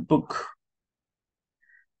to the book.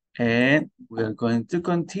 And we're going to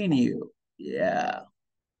continue. Yeah.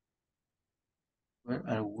 Where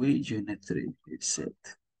are we? Unit 3. It's it.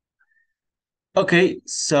 Okay,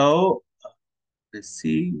 so let's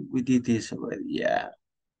see. We did this already. Yeah.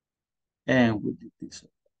 And we did this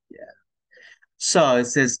already. Yeah. So it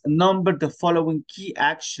says, number the following key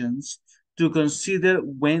actions to consider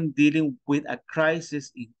when dealing with a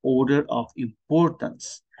crisis in order of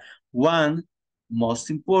importance. 1, most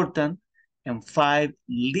important, and 5,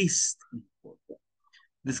 least important.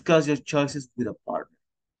 Discuss your choices with a partner.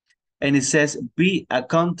 And it says, be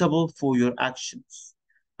accountable for your actions.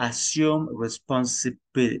 Assume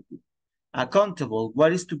responsibility. Accountable,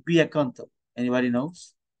 what is to be accountable? Anybody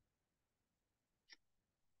knows?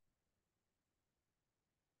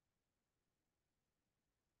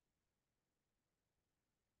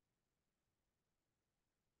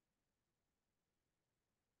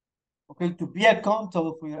 Okay, to be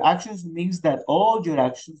accountable for your actions means that all your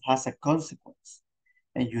actions has a consequence,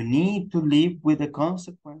 and you need to live with the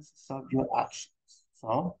consequences of your actions.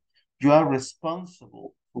 So you are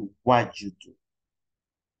responsible for what you do.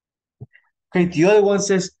 Okay, the other one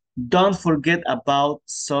says, don't forget about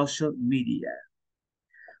social media.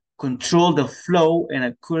 Control the flow and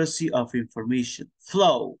accuracy of information.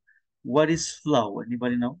 Flow. What is flow?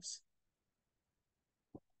 Anybody knows?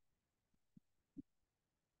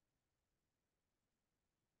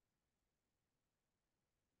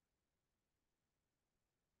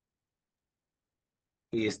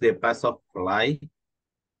 Is the pass of fly?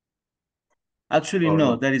 Actually, Or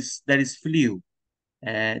no, no? that is flew.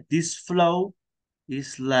 This flow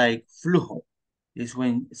is like flujo. It's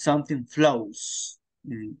when something flows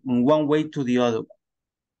in one way to the other one.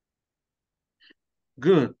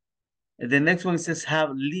 Good. The next one says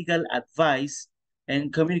have legal advice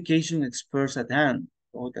and communication experts at hand.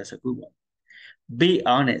 Oh, that's a good one. Be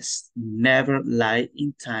honest. Never lie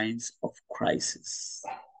in times of crisis.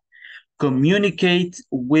 Communicate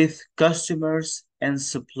with customers and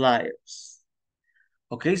suppliers.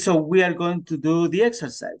 Okay, so we are going to do the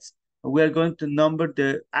exercise. We are going to number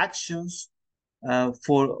the actions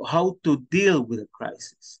for how to deal with a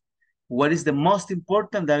crisis. What is the most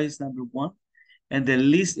important? That is number 1. And the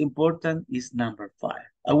least important is number 5.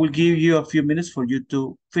 I will give you a few minutes for you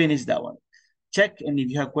to finish that one. Check, and if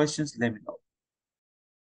you have questions, let me know.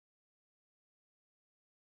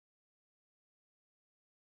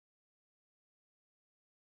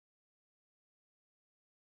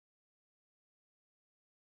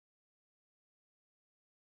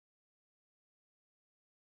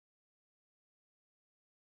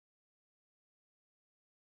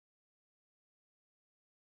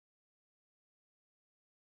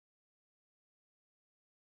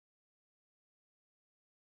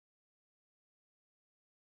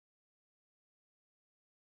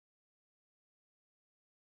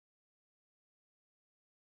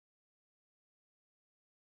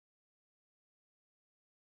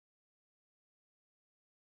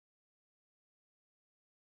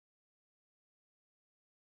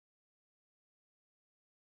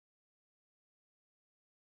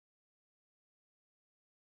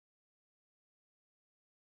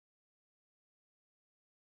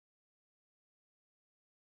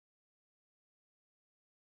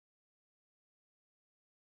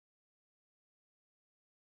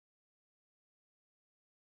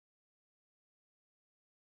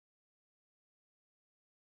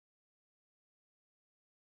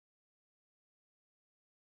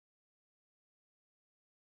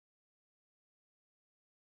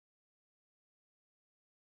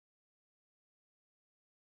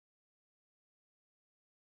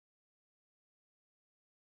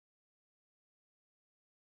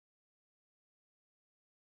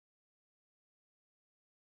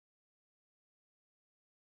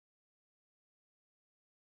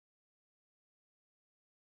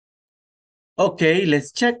 Okay,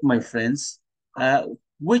 let's check, my friends.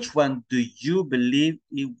 Which one do you believe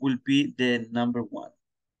it will be the number 1?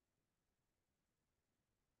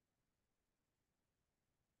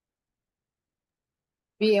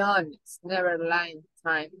 Be honest, never lie in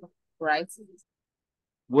time of crisis.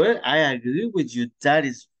 Well, I agree with you. That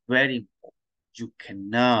is very important. You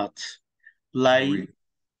cannot lie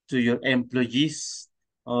to your employees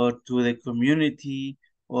or to the community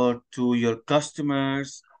or to your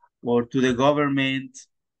customers or to the government.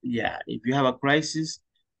 Yeah, if you have a crisis,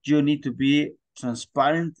 you need to be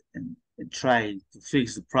transparent and try to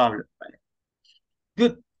fix the problem. Right?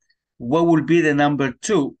 Good. What will be the number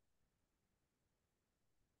 2?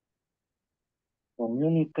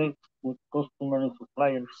 Communicate with customers and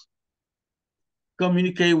suppliers.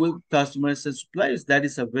 Communicate with customers and suppliers. That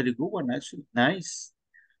is a very good one, actually. Nice.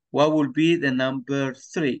 What will be the number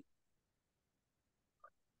 3?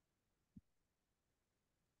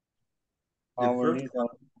 Our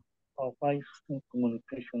legal advice and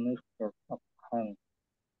communication expert at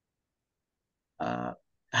hand.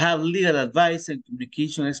 Have legal advice and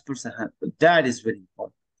communication experts at hand. But that is very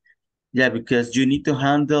important. Yeah, because you need to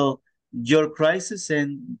handle your crisis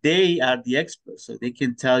and they are the experts, so they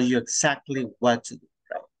can tell you exactly what to do,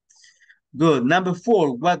 right? Good. Number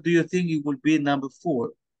 4, what do you think it will be number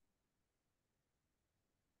 4?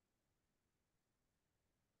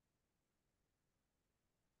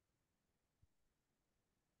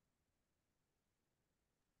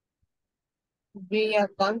 Be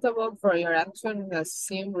accountable for your action and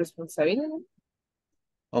assume responsibility.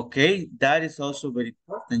 Okay, that is also very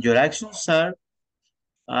important. Your actions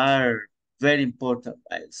are very important,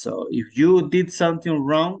 right? So if you did something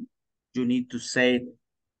wrong, you need to say it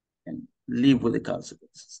and live with the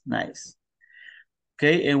consequences. Nice.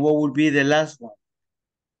 Okay, and what will be the last one?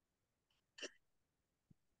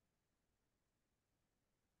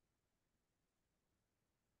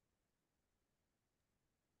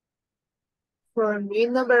 For me,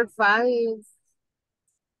 number 5 is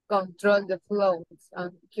control the flows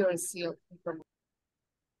and accuracy of information.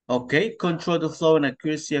 Okay, control the flow and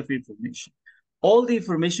accuracy of information. All the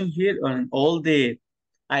information here and all the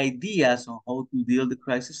ideas on how to deal the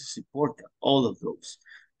crisis is important, all of those.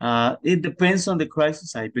 It depends on the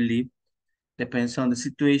crisis, I believe. Depends on the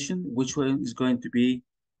situation, which one is going to be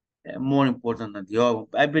more important than the other.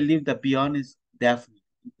 I believe that be honest, definitely,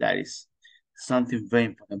 that is Something very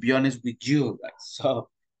important. Be honest with you guys. So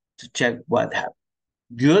to check what happened.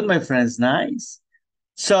 Good, my friends, nice.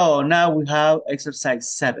 So now we have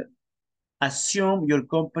exercise 7. Assume your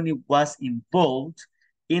company was involved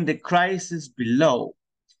in the crisis below.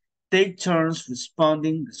 Take turns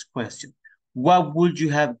responding this question. What would you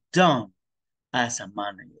have done as a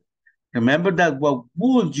manager? Remember that what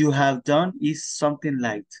would you have done is something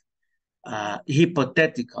like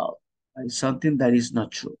hypothetical, right? Something that is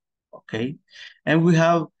not true, okay? And we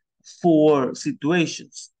have 4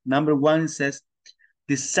 situations. Number 1 says,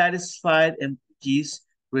 dissatisfied employees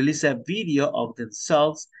release a video of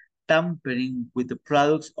themselves tampering with the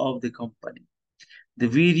products of the company. The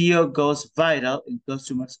video goes viral and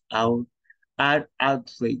customers are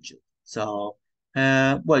outraged. So,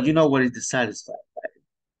 well, you know what is dissatisfied, right?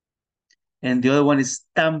 And the other one is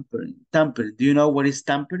tampering. Tampering. Do you know what is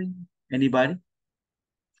tampering? Anybody?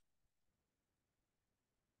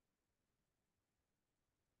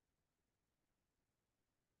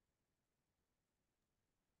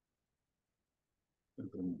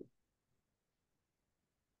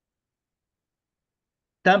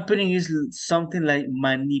 Tampering is something like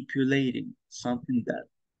manipulating, something that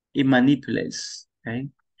it manipulates, okay?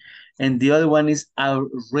 And the other one is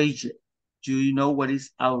outraged. Do you know what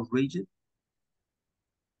is outraged?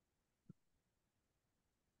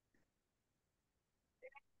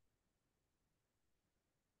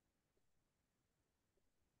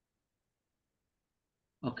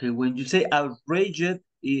 Okay, when you say outraged, it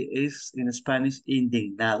is in Spanish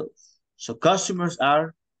indignados. So customers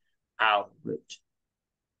are outraged.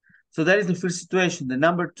 So that is the first situation. The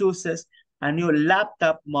number 2 says a new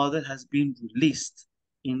laptop model has been released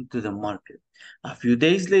into the market. A few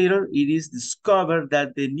days later, it is discovered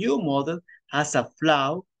that the new model has a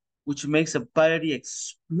flaw which makes a battery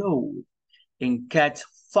explode and catch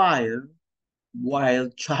fire while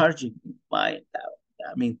charging. I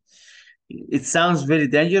mean, it sounds very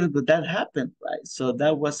dangerous, but that happened, right? So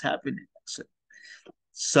that was happening actually.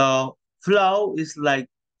 So flaw is like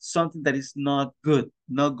something that is not good,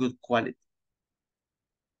 not good quality.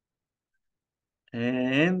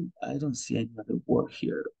 And I don't see any other word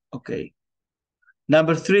here. Okay.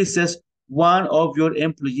 Number 3 says one of your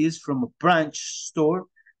employees from a branch store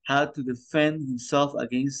had to defend himself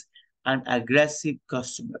against an aggressive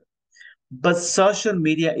customer. But social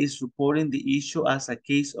media is reporting the issue as a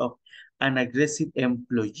case of an aggressive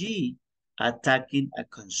employee attacking a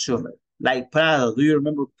consumer. Like Prado. Do you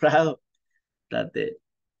remember Prado? That the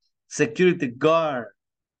security guard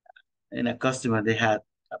and a customer, they had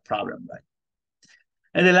a problem, right?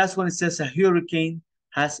 And the last one, it says a hurricane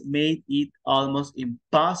has made it almost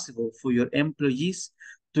impossible for your employees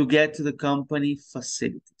to get to the company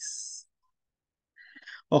facilities.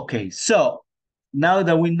 Okay, so now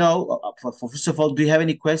that we know, first of all, do you have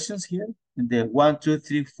any questions here in the 1, 2,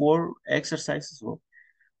 3, 4 exercises or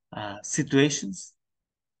situations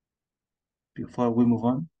before we move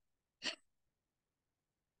on?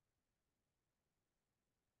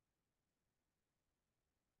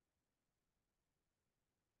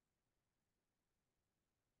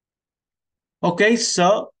 Okay,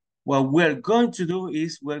 so what we're going to do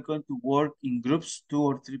is we're going to work in groups, 2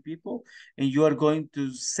 or 3 people, and you are going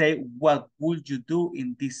to say, what would you do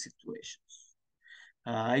in these situations?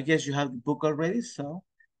 I guess you have the book already, so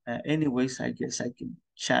anyways, I guess I can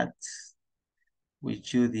chat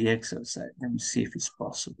with you the exercise. Let me see if it's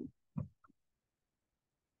possible.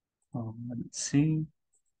 Let's see.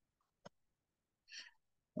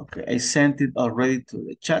 Okay, I sent it already to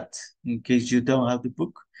the chat in case you don't have the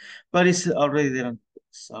book, but it's already there on the book.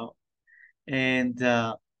 So, and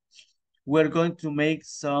we're going to make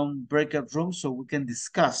some breakout rooms so we can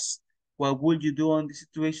discuss what would you do on these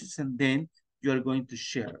situations, and then you are going to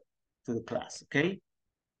share to the class, okay?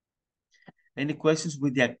 Any questions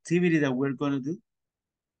with the activity that we're going to do?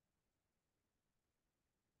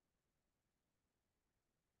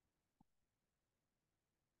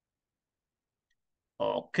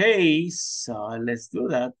 Okay, so let's do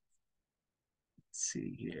that. Let's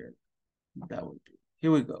see here. That would be,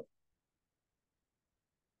 here we go.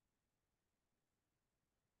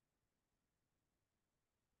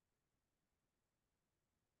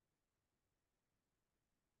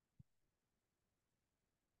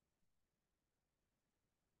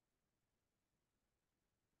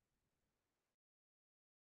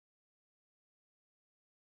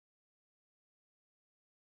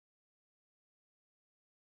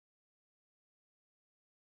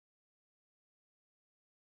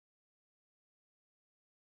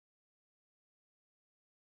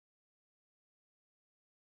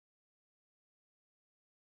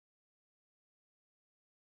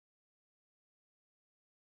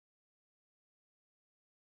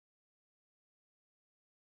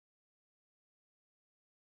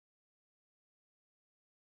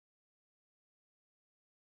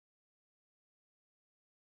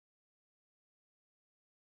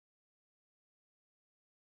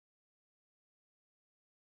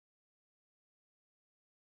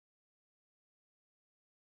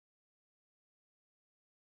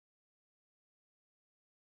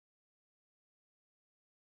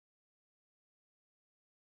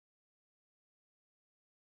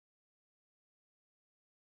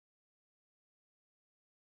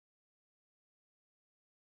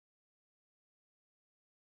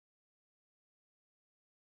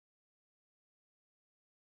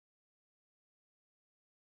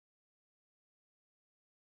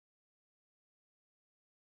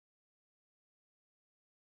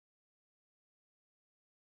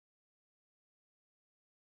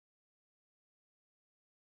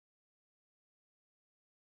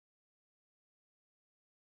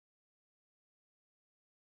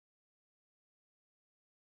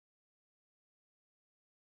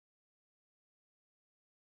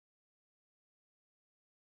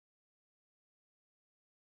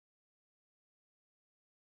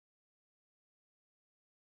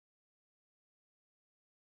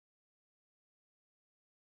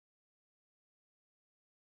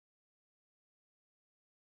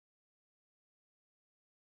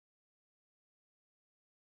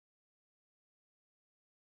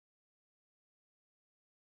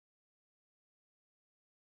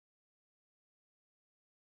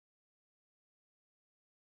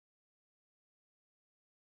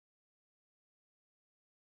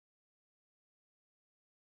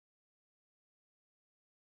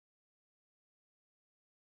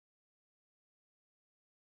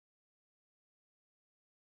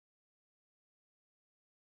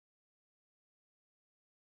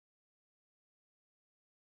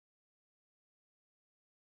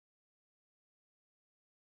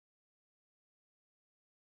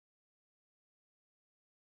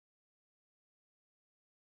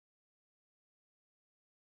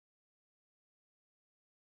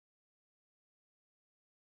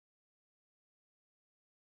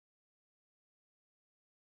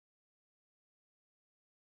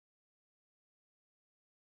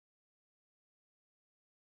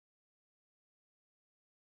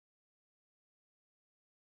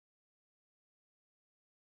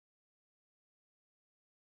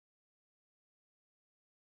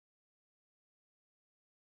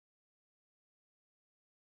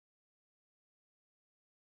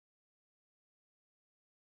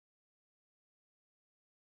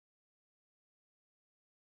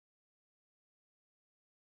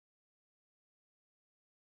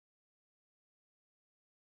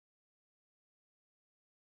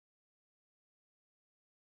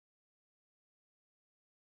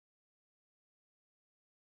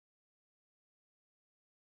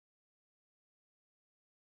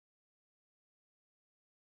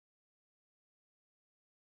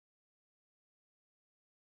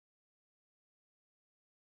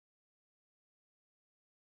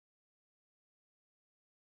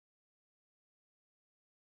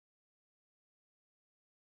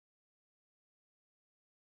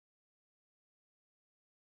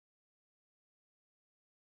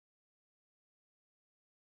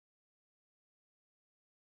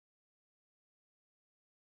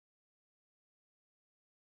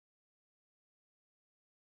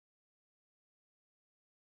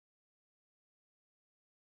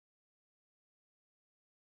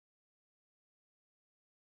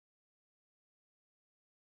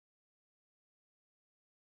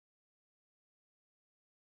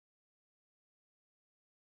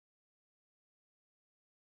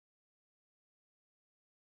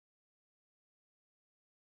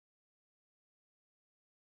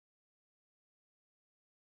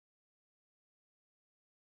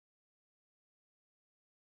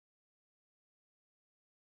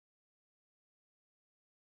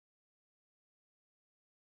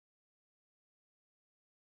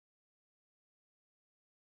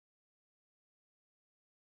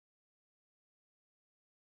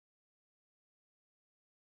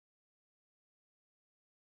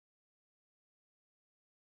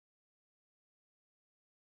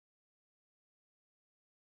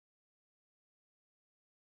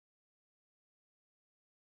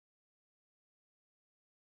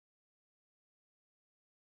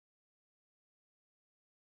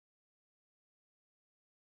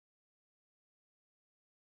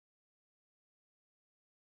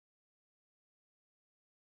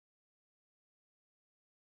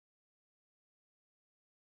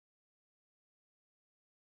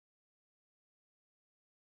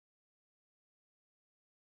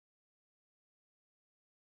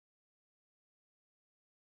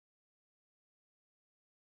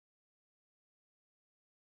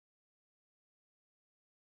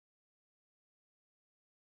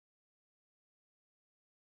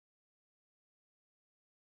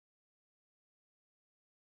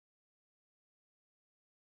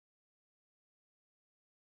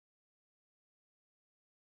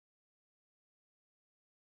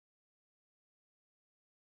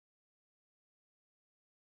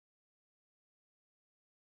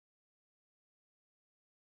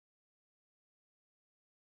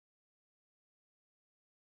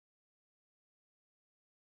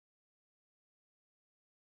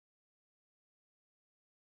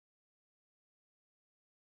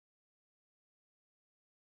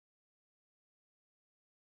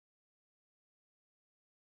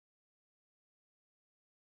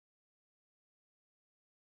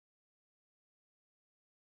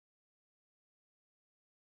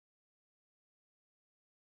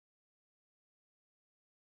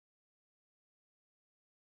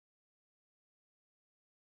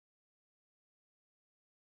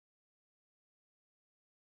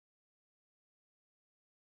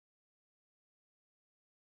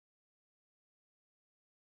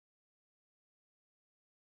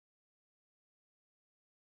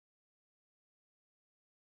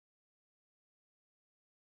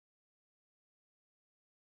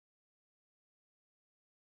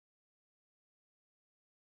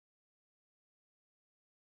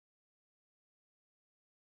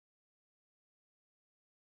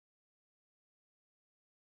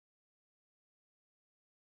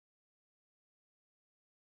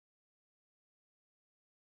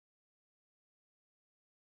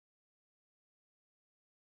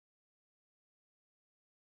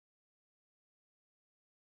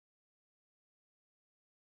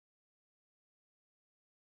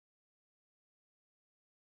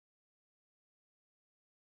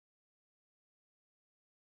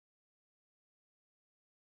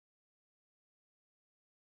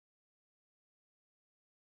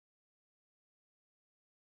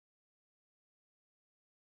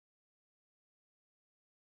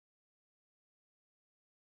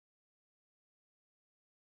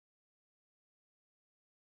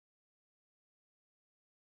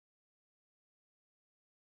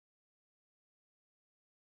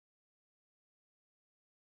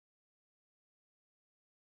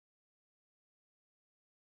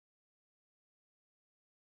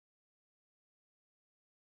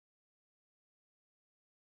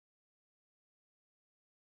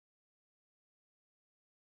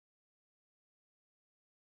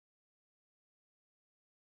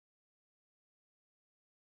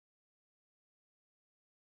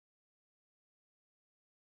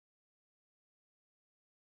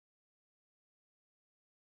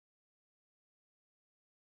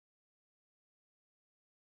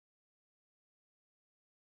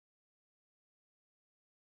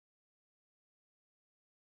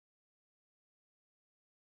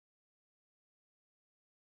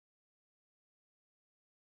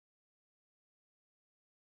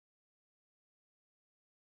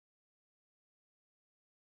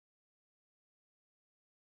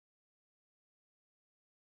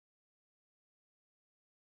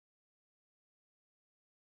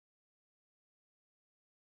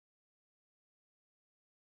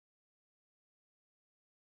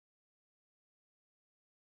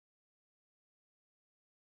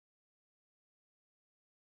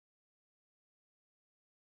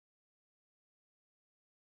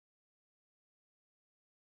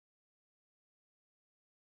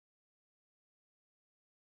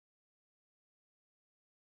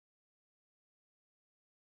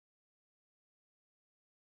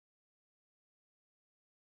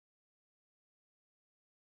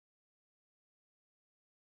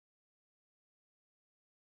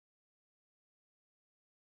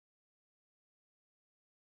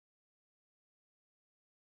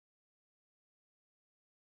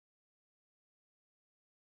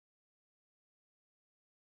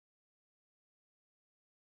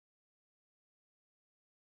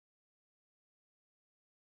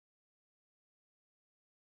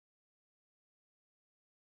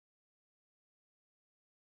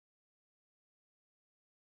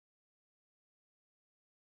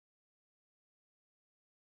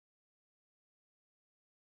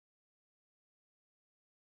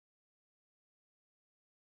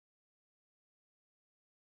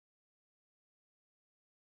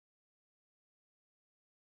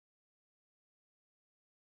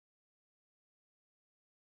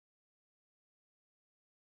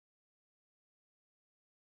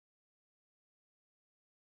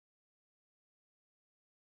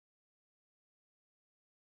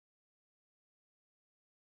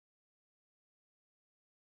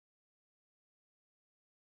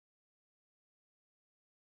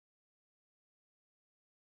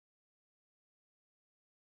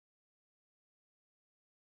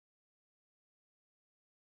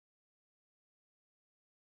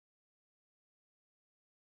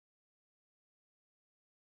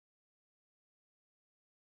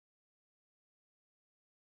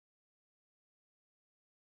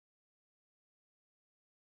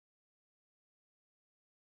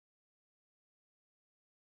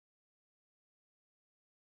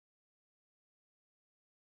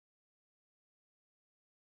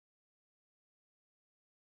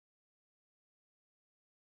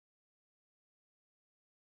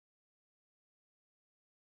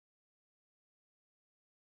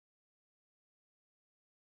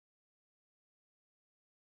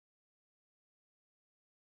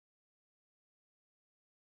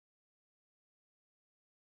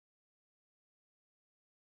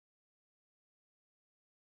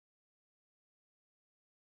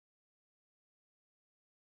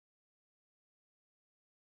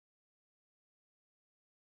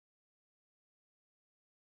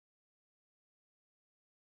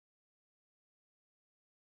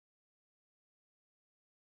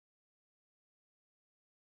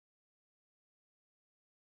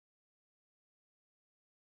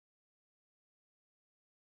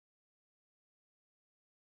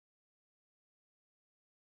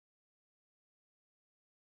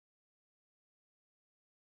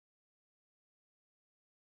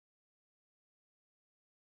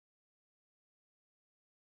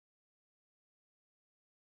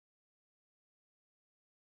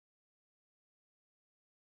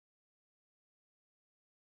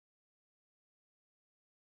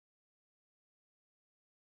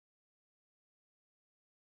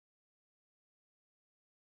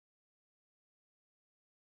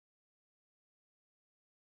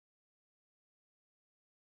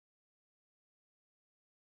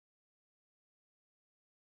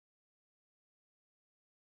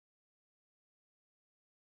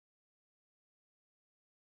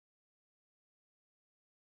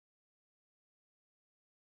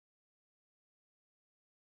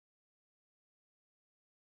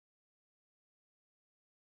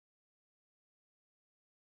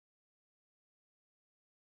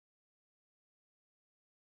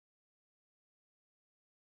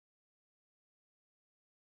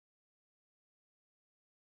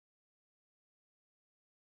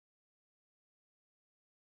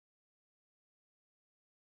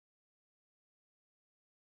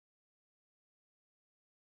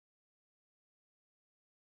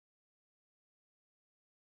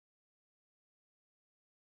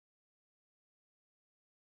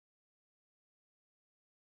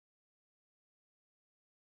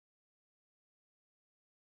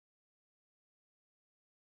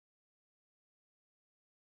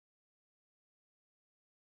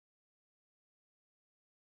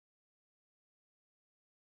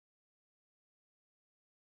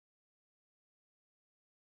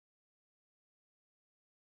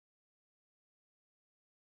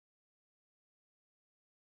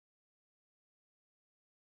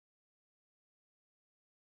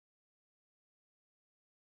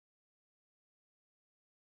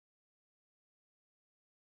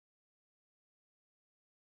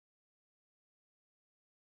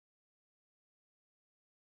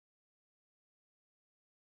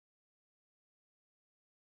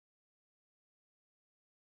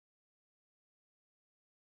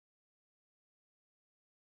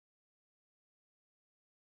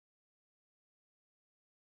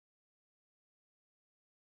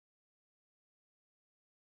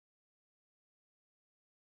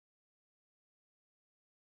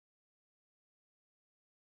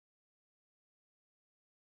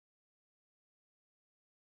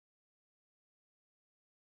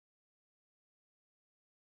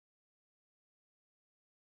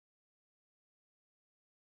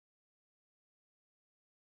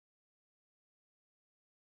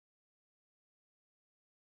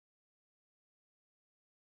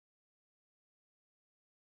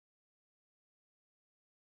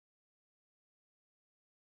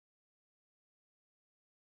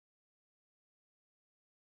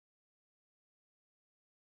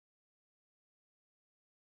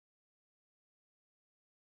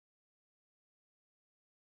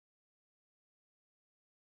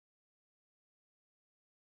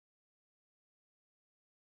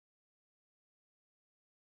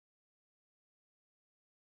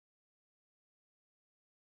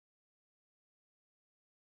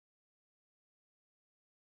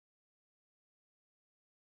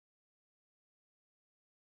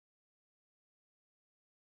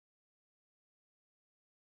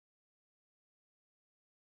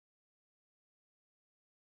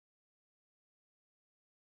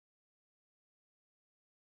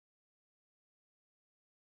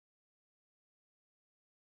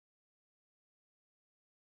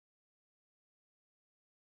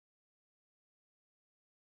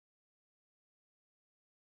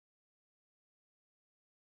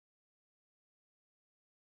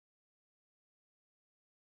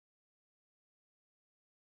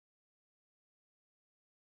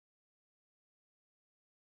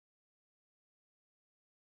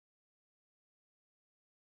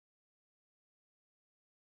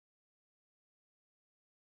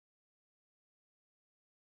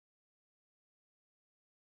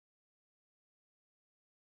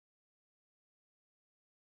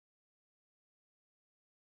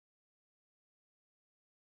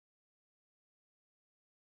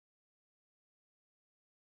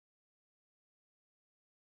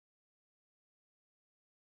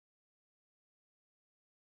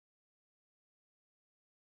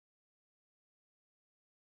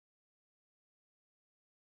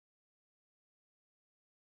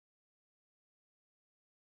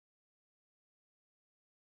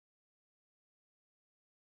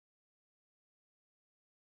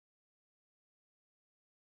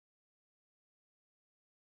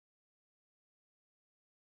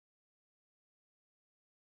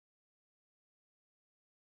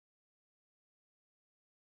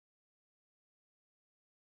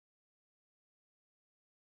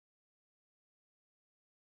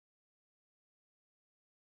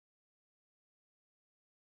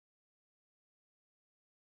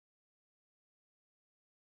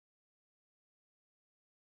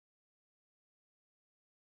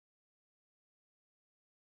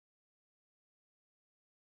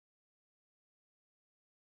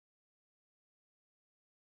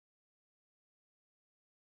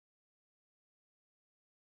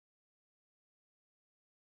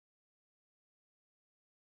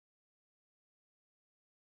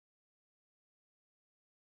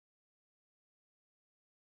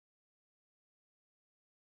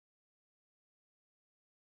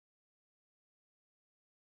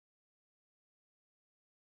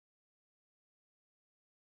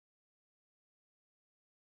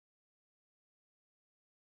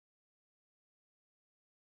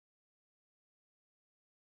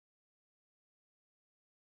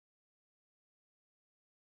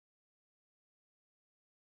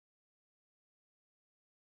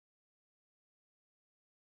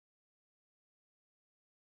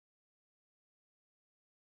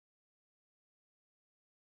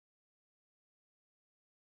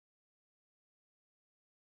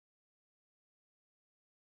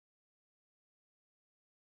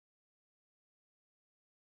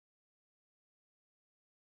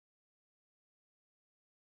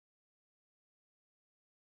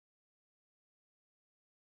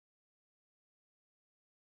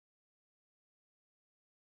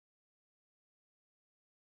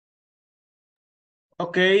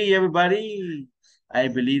 Okay, everybody, I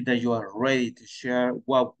believe that you are ready to share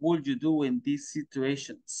what would you do in this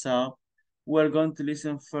situation. So we're going to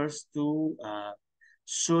listen first to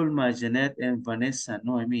Sulma, Jeanette, and Vanessa,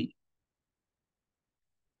 Noemi.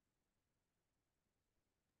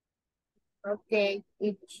 Okay,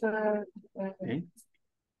 it's Okay.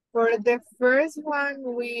 for the first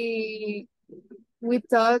one, we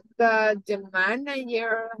thought that the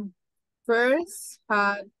manager first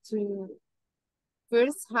has to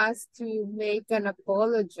make an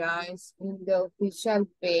apologize in the official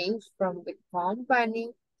page from the company,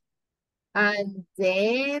 and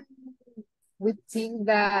then we think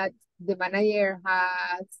that the manager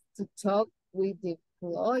has to talk with the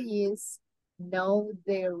employees, know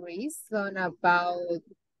the reason about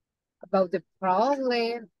the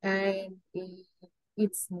problem, and if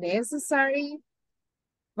it's necessary,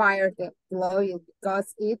 fire the employee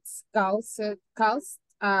because it's caused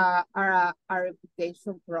our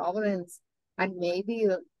reputation problems and maybe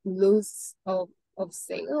lose of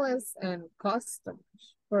sales and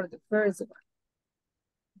customers for the first one.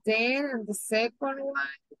 Then the second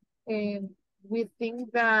one, we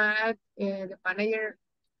think that the manager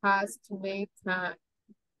has to make an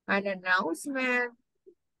announcement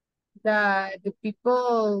that the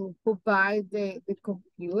people who buy the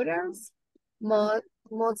computers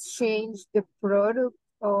must change the product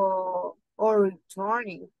or return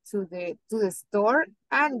it to the store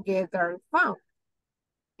and get a refund.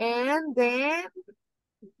 And then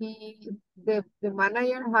the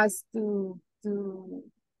manager has to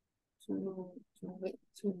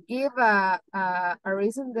give a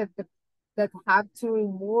reason that have to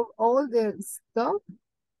remove all the stuff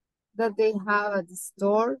that they have at the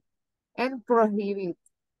store and prohibit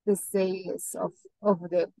the sales of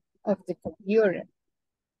the computer.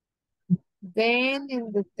 Then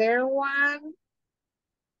in the third one,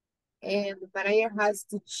 and the manager has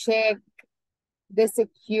to check the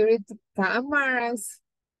security cameras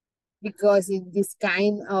because in this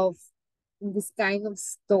kind of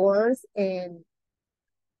stores, and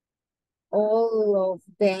all of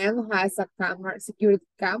them has a security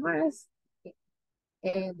cameras,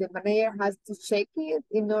 and the manager has to check it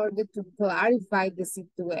in order to clarify the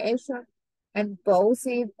situation and post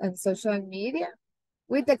it on social media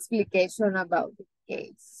with explication about the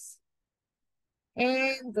case.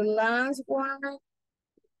 And the last one,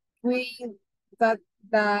 we thought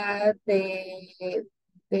that the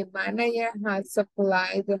manager has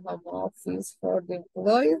supplied the home office for the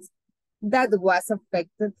employees that was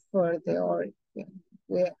affected for the origin.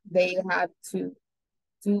 They had to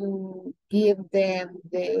give them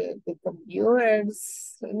the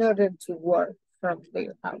computers in order to work from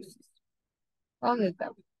their houses. Only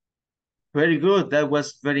that. Very good. That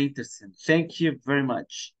was very interesting. Thank you very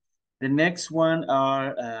much. The next one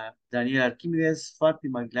are Daniel Archimedes,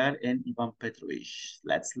 Fatima Maglar, and Ivan Petrovich.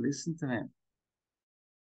 Let's listen to him.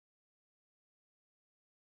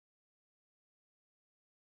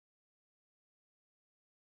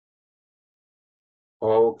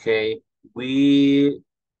 Okay, we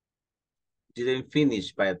didn't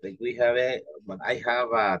finish, but we have I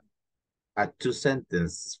have a two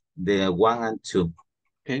sentence, the 1 and 2.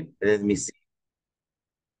 Okay. Let me see.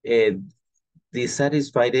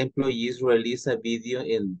 Dissatisfied employees release a video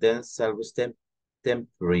and then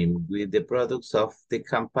tampering with the products of the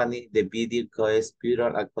company. The video caused people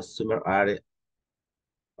and customer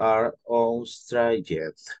are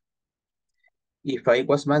outraged. If I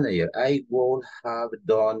was manager, I would have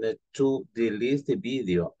done it to delete the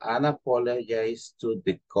video and apologize to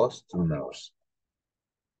the customers.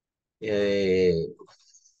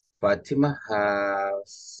 Fatima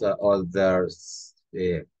has others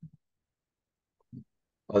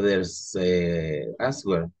as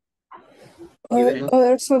well.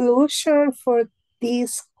 Other solution for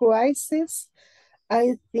this crisis,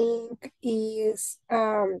 I think, is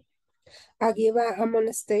give an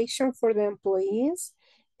amonestation for the employees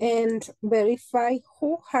and verify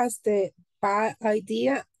who has the bad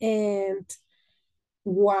idea and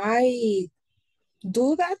why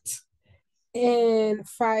do that, and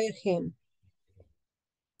fire him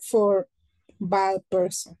for bad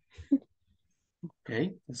person.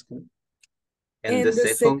 Okay, that's good. And the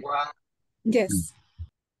second one? Yes.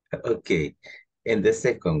 Okay. And the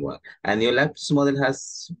second one, a new laptop model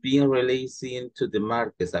has been released into the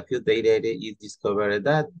market. A few days later, it discovered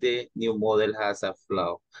that the new model has a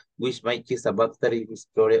flaw, which might cause a battery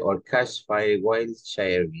explorer or cache fire while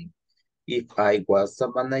sharing. If I was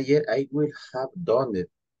a manager, I would have done it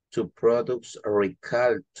to products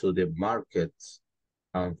recalled to the market.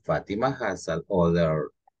 And Fatima has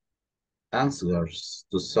other answers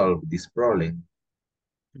to solve this problem.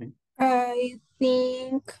 I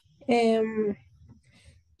think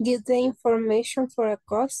give the information for a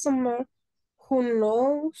customer who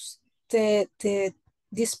knows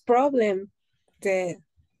this problem,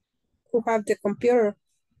 who have the computer.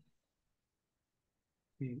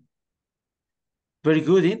 Very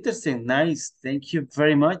good, interesting, nice. Thank you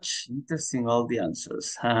very much. Interesting, all the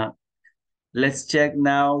answers. Let's check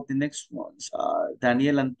now the next ones.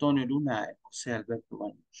 Daniel Antonio Luna, Jose Alberto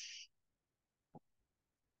Baños.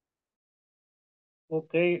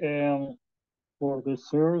 Okay, for the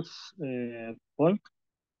first point,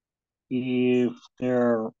 if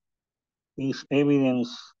there is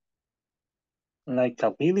evidence like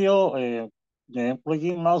a video, the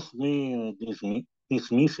employee must be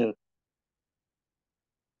dismissed.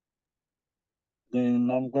 The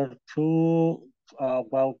number two,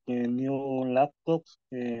 about the new laptops,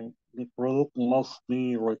 the product must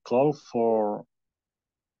be recalled for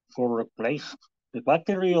replace the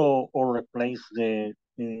battery or replace the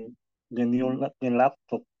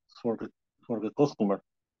laptop for the customer.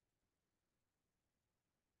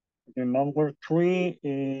 The number three,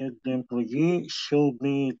 the employee should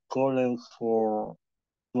be called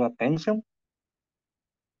to attention.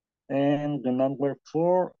 And the number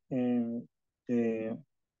four, the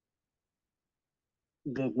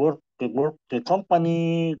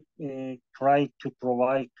company try to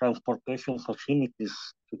provide transportation facilities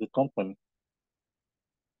to the company.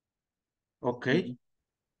 Okay.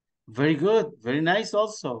 Very good. Very nice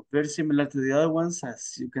also. Very similar to the other ones.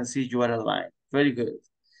 As you can see, you are aligned. Very good.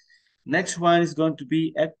 Next one is going to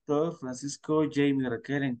be Hector, Francisco, Jamie,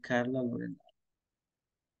 Raquel, and Carla Lorena.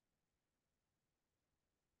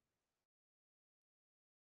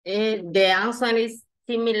 The answer is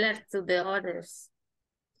similar to the others.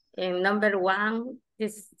 Number one, the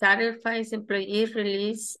satisfied employee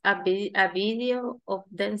release a video of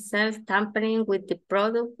themselves tampering with the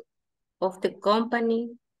product of the company.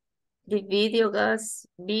 The video goes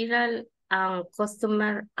viral and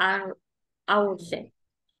customers are outraged.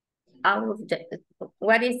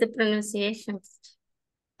 What is the pronunciation?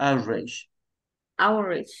 Outrage.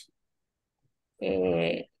 Outrage.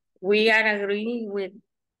 We are agreeing with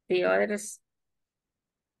the others.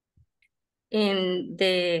 In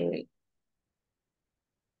the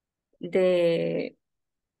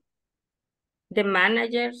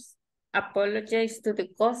managers apologize to the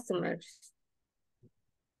customers.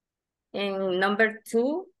 And number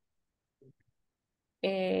two,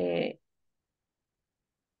 a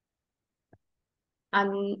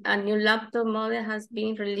new laptop model has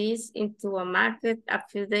been released into a market. A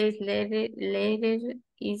few days later,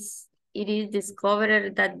 it is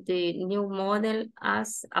discovered that the new model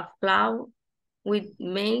has a flaw which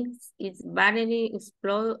makes its battery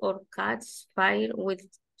explode or catch fire with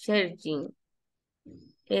charging.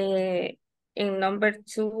 And number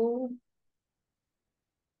two,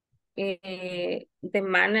 the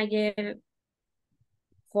manager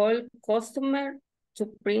called customer to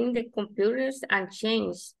bring the computers and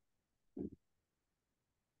change.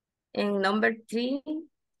 And number three,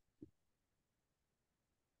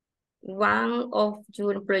 one of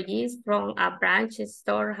your employees from a branch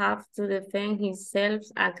store have to defend himself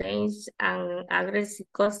against an aggressive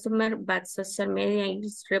customer, but social media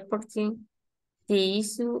is reporting the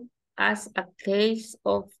issue as a case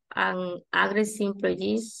of an aggressive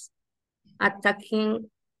employee attacking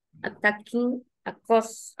a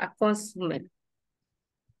customer.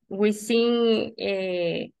 We think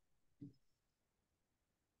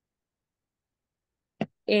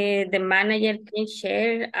the manager can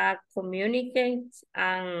share, communicate,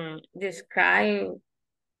 and describe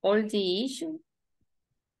all the issues.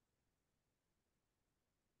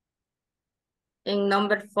 And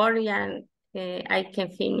number four, and I can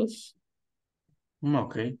finish.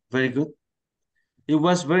 Okay, very good. It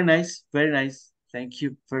was very nice, very nice. Thank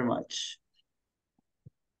you very much.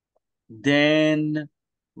 Then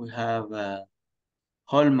we have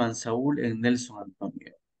Holman Saul and Nelson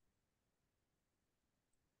Antonio.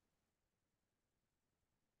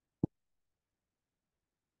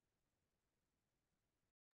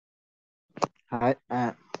 Hi,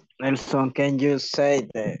 Nelson, can you say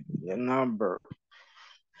the number?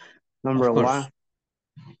 Number one.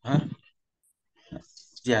 Huh?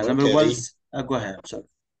 Yeah, number Okay. one. Go ahead, I'm sorry.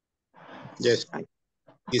 Yes.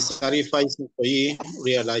 The certified employee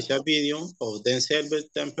realized a video of themselves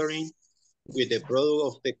tampering with the product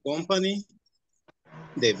of the company.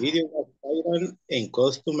 The video was viral and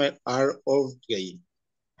customers are outraged.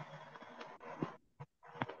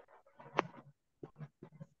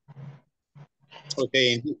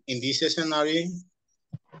 Okay, in this scenario,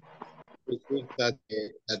 we think that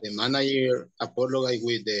the manager apologized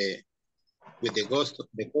with the with the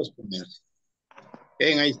customers.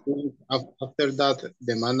 And I think after that,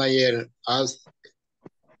 the manager asked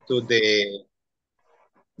to the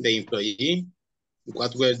employee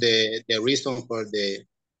what were the reason for the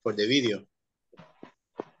video.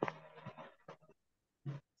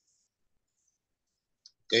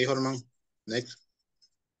 Okay, Herman, next.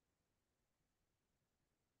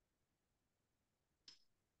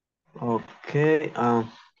 Okay.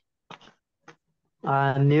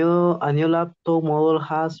 A new laptop model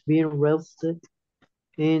has been released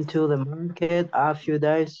into the market a few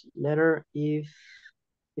days later. If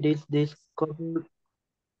it is discovered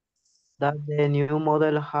that the new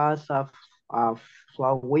model has a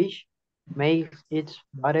flaw which makes its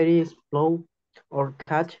battery explode or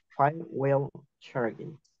catch fire while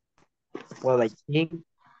charging. Well, I think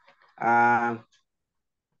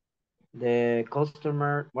the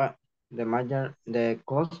customer, well, the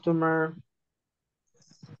customer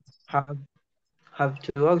have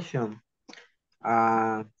two options.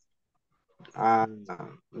 Uh,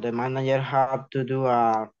 the manager have to do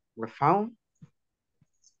a refund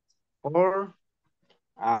or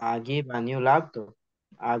give a new laptop,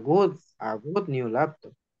 a good new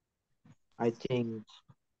laptop. I think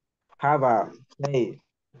have a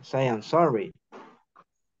say I'm sorry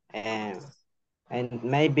and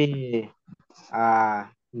maybe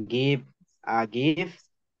give a gift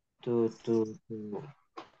to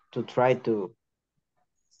try to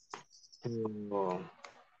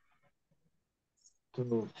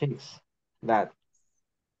fix that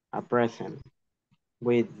a present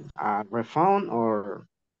with a refund or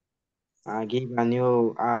give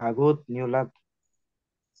a good new laptop.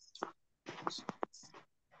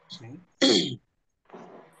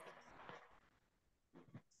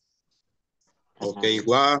 Okay,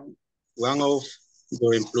 one of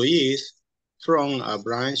your employees from a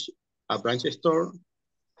branch store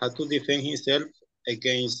had to defend himself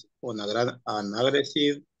against an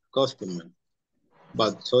aggressive customer.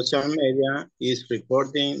 But social media is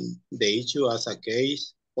reporting the issue as a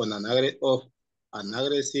case of an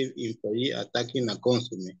aggressive employee attacking a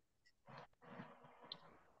consumer.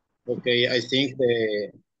 Okay, I think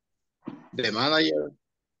the manager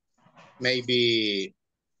maybe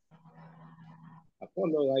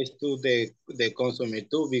apologize to the consumer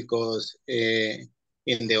too, because in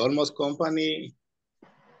the almost company,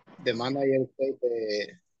 the manager said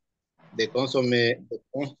the consumer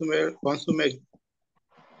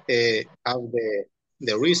have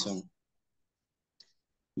the reason,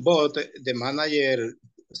 but the manager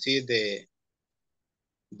see the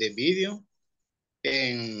video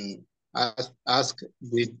and ask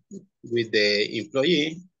with the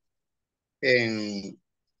employee and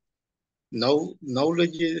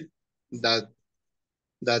knowledge that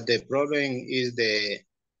the problem is the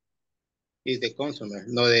consumer,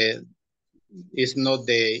 it's not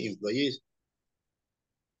the employees,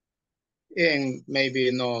 and maybe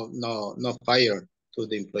no fire to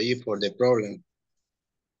the employee for the problem.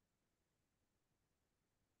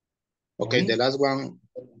 Okay, the last one.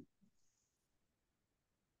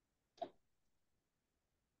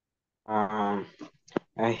 A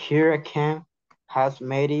hurricane has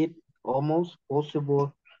made it almost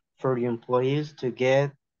possible for the employees to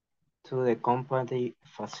get to the company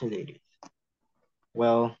facilities.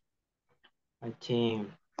 Well, I think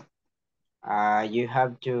you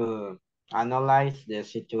have to analyze the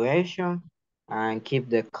situation and keep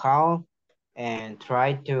the calm and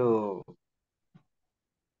try to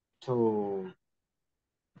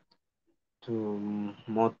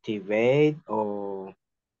motivate or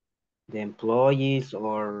the employees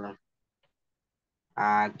or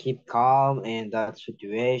keep calm in that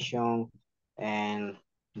situation and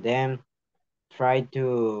then try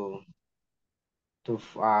to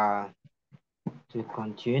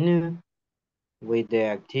continue with the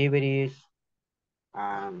activities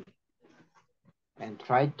and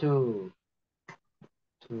try to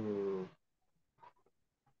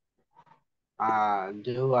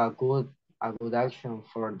do a good action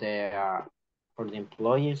for the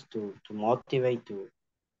employees to motivate to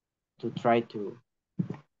try to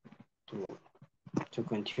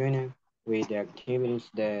continue with the activities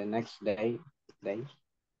the next days.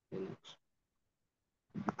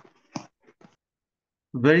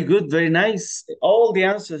 Very good, very nice. All the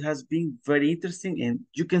answers has been very interesting, and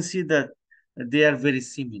you can see that they are very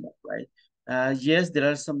similar, right? Yes,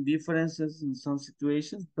 there are some differences in some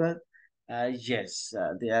situations, but yes,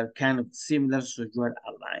 they are kind of similar, so you are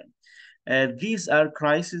aligned. These are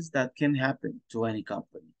crises that can happen to any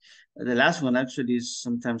company. The last one actually is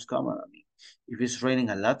sometimes common. I mean, if it's raining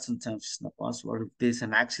a lot, sometimes it's not possible. If there's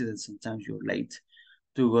an accident, sometimes you're late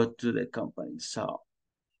to go to the company. So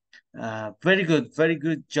Very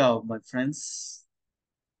good job, my friends.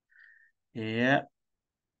 Yeah.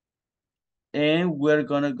 And we're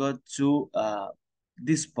gonna go to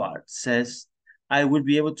this part. Says, I will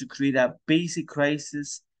be able to create a basic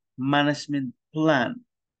crisis management plan.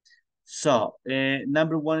 So,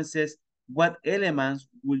 number one says, what elements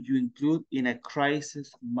will you include in a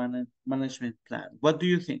crisis management plan? What do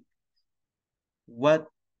you think? What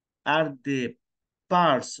are the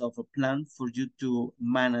parts of a plan for you to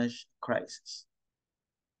manage crisis?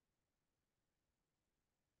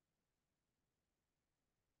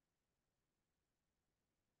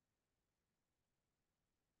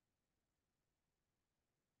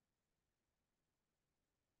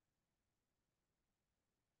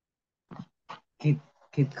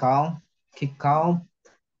 Keep calm,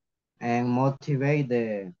 and motivate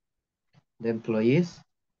the employees.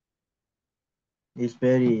 It's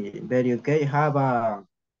very okay. Have a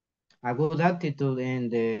good attitude in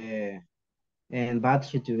bad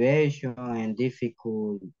situation and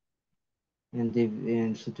difficult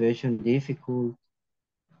in situation difficult.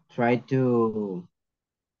 Try to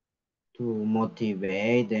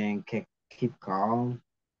motivate and keep calm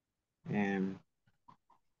and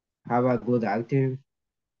have a good attitude.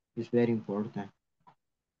 It's very important.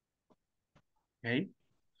 Okay.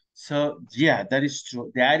 So yeah, that is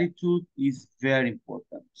true. The attitude is very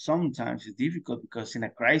important. Sometimes it's difficult because in a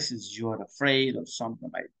crisis you are afraid of something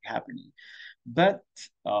might be happening. But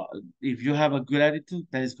if you have a good attitude,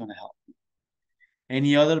 that is going to help you.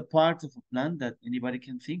 Any other part of a plan that anybody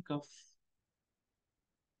can think of?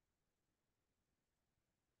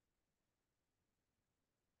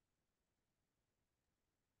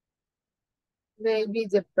 Maybe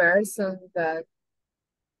the person that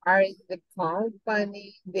are in the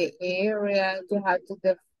company, the area, you have to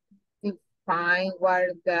define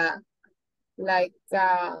where the, like,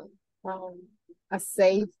 a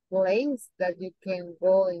safe place that you can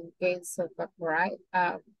go in case of a crisis,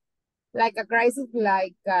 like a crisis,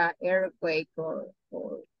 like earthquake or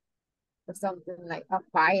something like a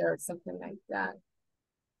fire or something like that.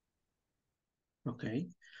 Okay.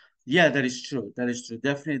 Yeah, that is true. That is true.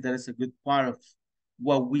 Definitely, that is a good part of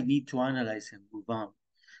what we need to analyze and move on.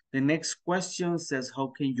 The next question says,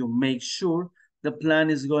 how can you make sure the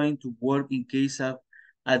plan is going to work in case of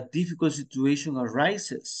a difficult situation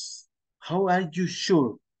arises? How are you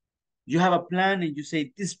sure? You have a plan and you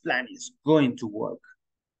say, this plan is going to work.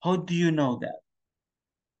 How do you know that?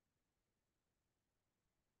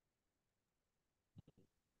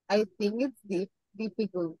 I think it's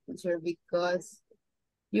difficult, teacher, because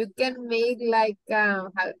you can make like, I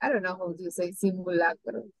don't know how to say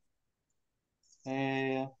simulacro.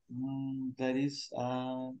 That is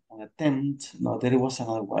an attempt. No, there was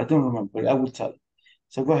another one. I don't remember. I will tell you.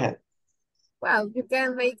 So go ahead. Well, you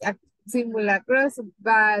can make a simulacros,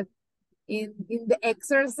 but in the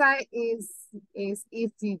exercise is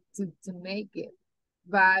easy to make it.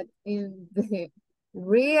 But in the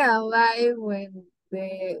real life, when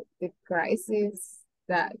the crisis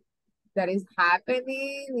that is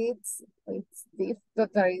happening, it's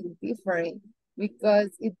totally different because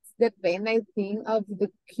it's depend, I think, of the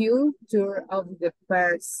culture of the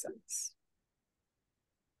persons.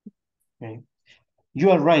 Okay.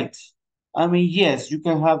 You are right. I mean, yes, you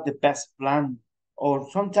can have the best plan, or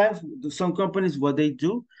sometimes some companies, what they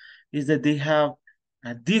do is that they have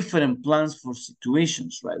different plans for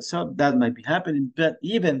situations, right? So that might be happening, but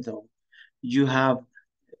even though you have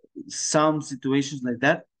some situations like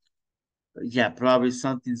that, yeah, probably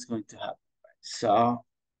something's going to happen, right? So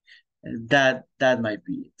that might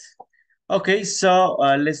be it. Okay, so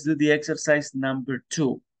let's do the exercise number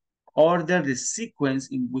 2. Order the sequence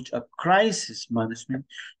in which a crisis management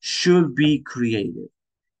should be created.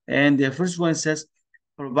 And the first one says,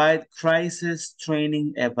 provide crisis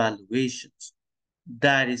training evaluations.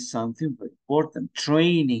 That is something very important.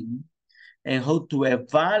 Training and how to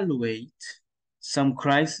evaluate some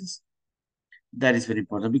crisis. That is very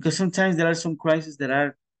important because sometimes there are some crises that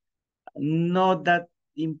are not that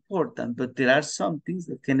important, but there are some things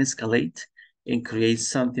that can escalate and create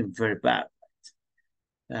something very bad.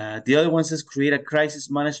 The other one says create a crisis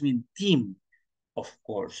management team, of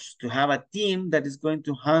course. To have a team that is going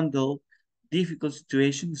to handle difficult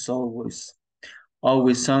situations is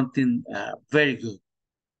always something very good.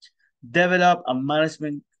 Develop a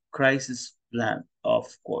management crisis plan. Of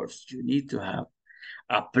course, you need to have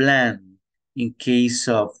a plan in case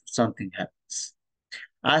of something happens.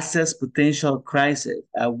 Assess potential crisis.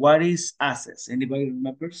 What is assess? Anybody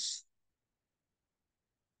remembers?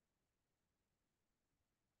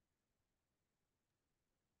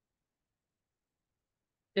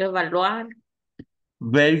 Evaluar.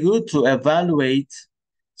 Very good, to evaluate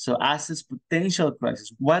So assess potential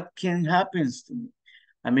crisis. What can happen to me?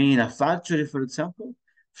 I mean, a factory, for example,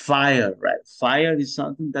 fire, right? Fire is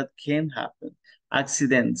something that can happen.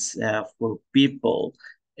 Accidents for people,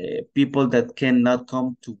 people that cannot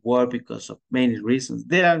come to work because of many reasons.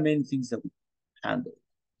 There are many things that we handle.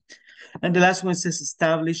 And the last one says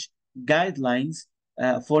establish guidelines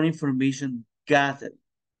for information gathering.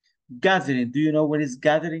 Gathering, do you know what is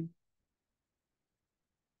gathering?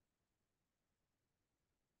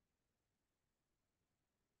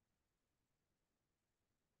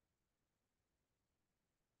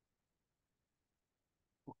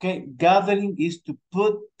 Okay, gathering is to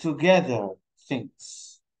put together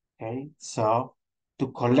things. Okay, so to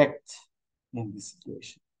collect in this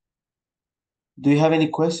situation. Do you have any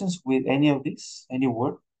questions with any of this? Any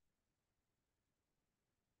word?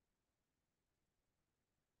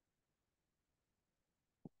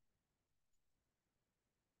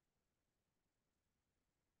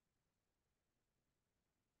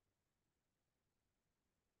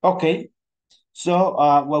 Okay, so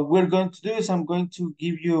what we're going to do is I'm going to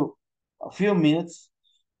give you a few minutes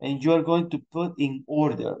and you're going to put in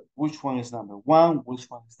order which one is number one, which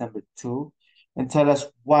one is number two, and tell us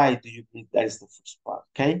why do you believe that is the first part,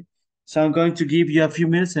 okay? So I'm going to give you a few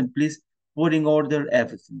minutes and please put in order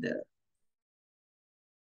everything there.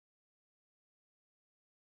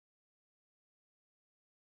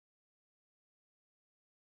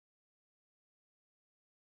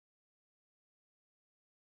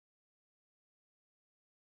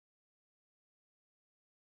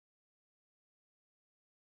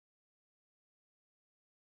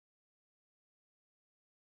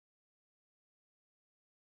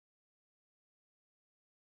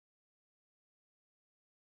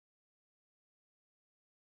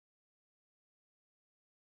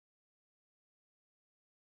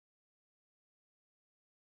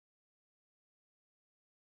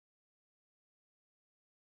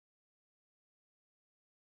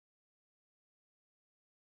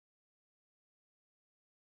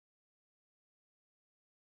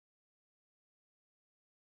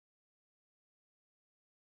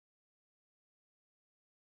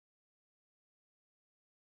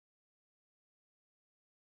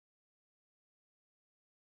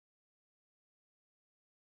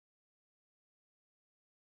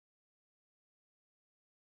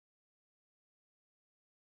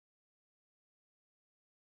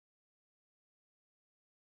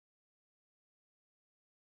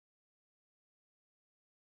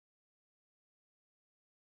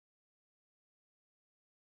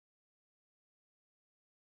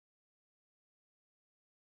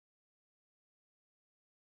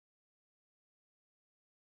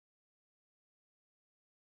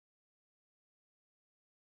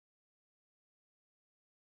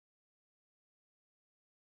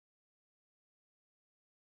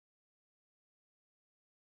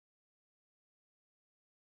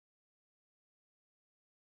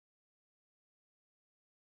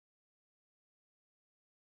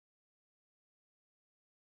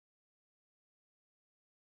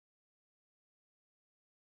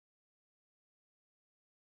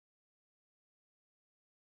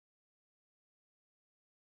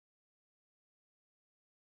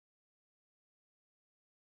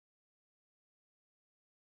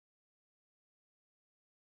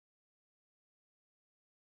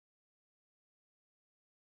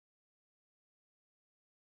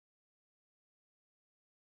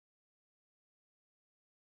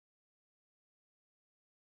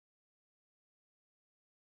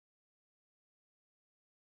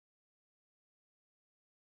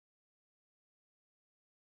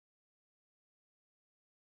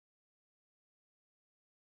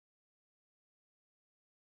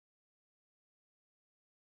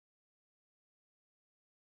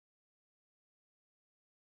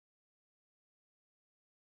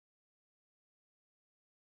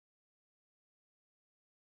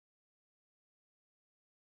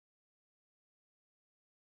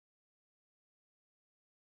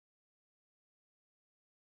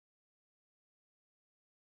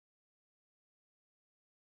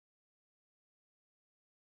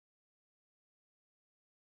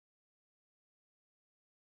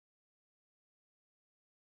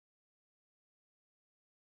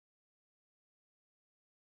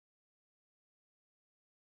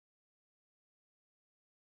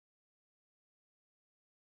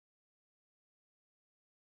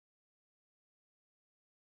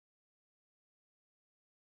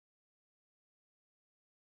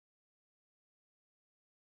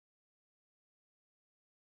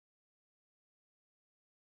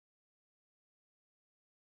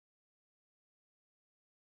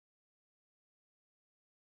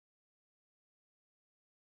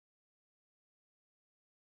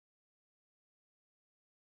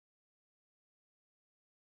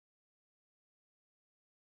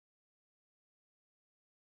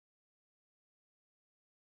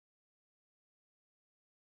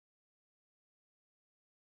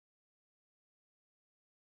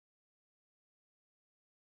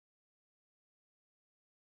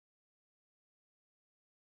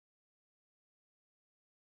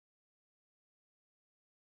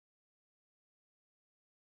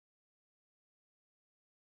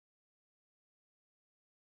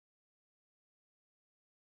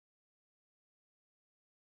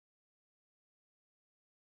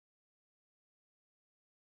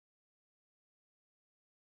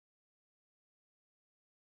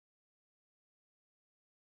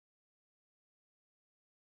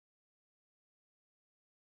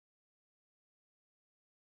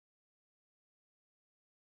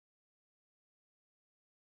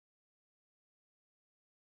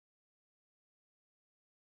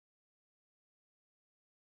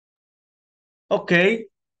 Okay,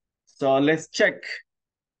 so let's check.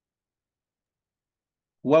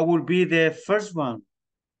 What would be the first one?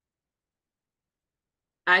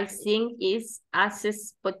 I think is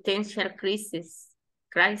assess potential crisis.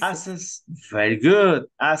 Assess, very good.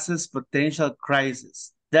 Assess potential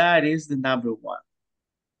crisis. That is the number one.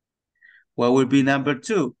 What would be number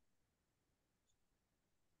two?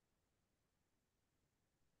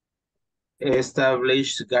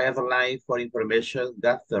 Establish guidelines for information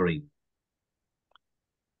gathering.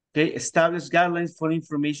 Okay, establish guidelines for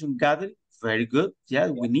information gathering. Very good. Yeah,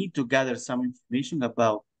 we need to gather some information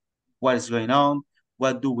about what is going on,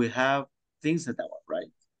 what do we have, things like that,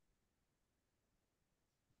 right?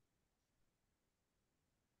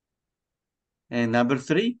 And number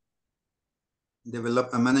three? Develop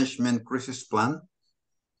a management crisis plan.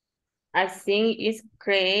 I think it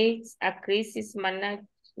creates a crisis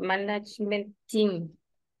management team.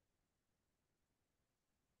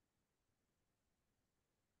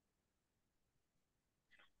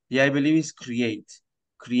 Yeah, I believe it's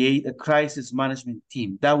create a crisis management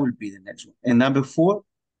team. That will be the next one. And number four?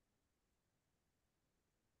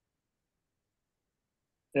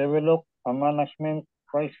 Develop a management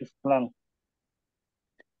crisis plan.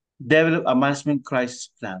 Develop a management crisis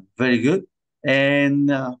plan. Very good. And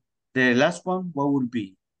the last one, what would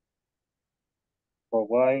be?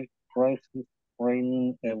 Provide crisis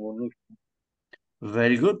training evolution.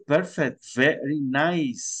 Very good. Perfect. Very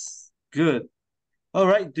nice. Good. All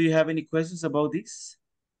right. Do you have any questions about this?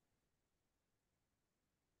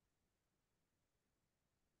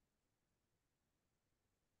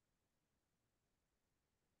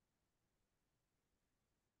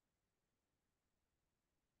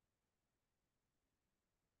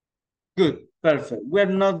 Good, perfect. We're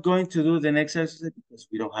not going to do the next exercise because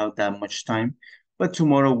we don't have that much time, but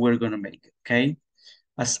tomorrow we're going to make it, okay?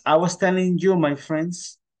 As I was telling you, my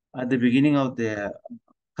friends, at the beginning of the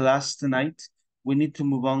class tonight, we need to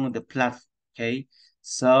move on with the platform, okay?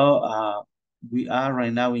 So we are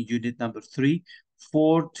right now in unit number 3.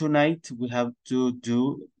 For tonight, we have to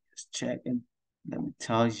do, just check and let me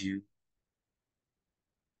tell you.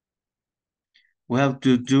 We have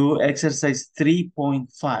to do exercise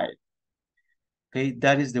 3.5. Okay,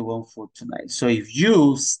 that is the one for tonight. So if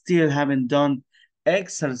you still haven't done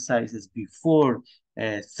exercises before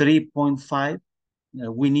 3.5,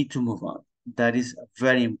 we need to move on. That is a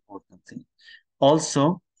very important thing.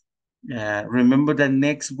 Also, remember that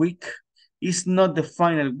next week is not the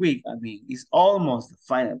final week. I mean, it's almost the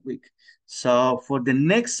final week. So for the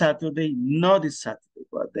next Saturday, not this Saturday,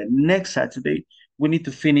 but the next Saturday, we need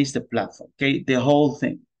to finish the platform, okay? The whole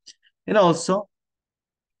thing. And also,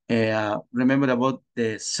 remember about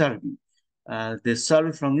the survey. The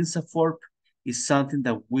survey from ISSSS is something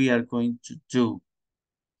that we are going to do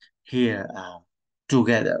here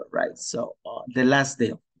together, right? So the last day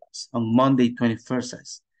of class, on Monday,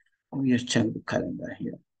 21st, let me just check the calendar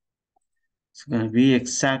here. It's going to be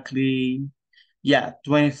exactly, yeah,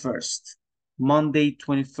 21st. Monday,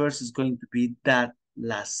 21st is going to be that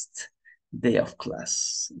last day of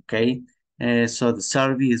class, okay? So the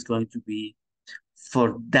survey is going to be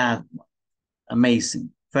for that one.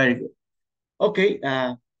 Amazing. Very good. Okay.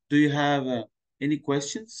 Do you have any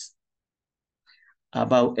questions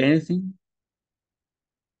about anything?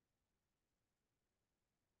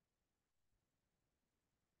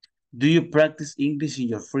 Do you practice English in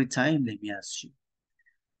your free time? Let me ask you.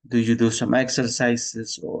 Do you do some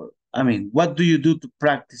exercises or, I mean, what do you do to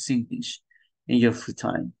practice English in your free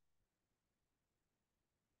time?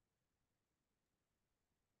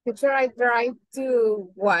 Teacher, I try to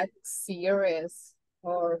watch series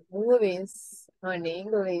or movies on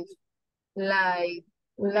English, like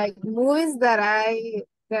movies that I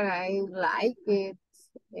like it,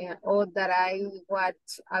 or that I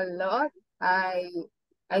watch a lot. I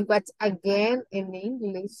watch again in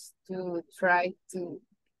English to try to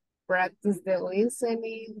practice the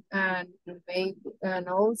listening and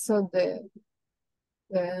also the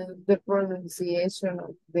pronunciation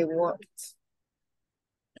of the words.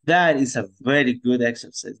 That is a very good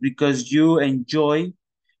exercise because you enjoy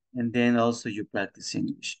and then also you practice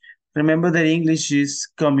English. Remember that English is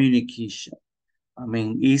communication. I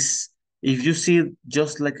mean, if you see it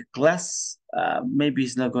just like a class, maybe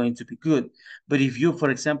it's not going to be good. But if you, for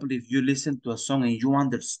example, if you listen to a song and you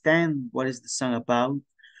understand what is the song about,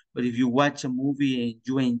 but if you watch a movie and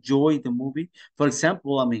you enjoy the movie, for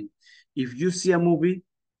example, I mean, if you see a movie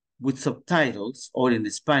with subtitles or in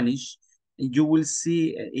Spanish, and you will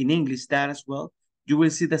see in English that as well, you will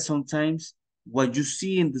see that sometimes what you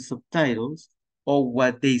see in the subtitles or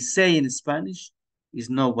what they say in Spanish is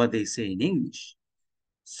not what they say in English.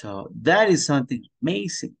 So that is something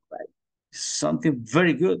amazing, right? Something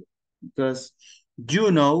very good because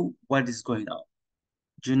you know what is going on.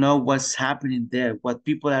 You know what's happening there, what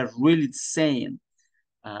people are really saying.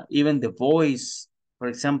 Even the voice, for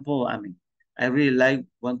example, I really like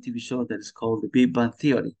one TV show that is called The Big Bang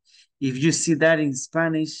Theory. If you see that in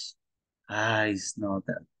Spanish, it's not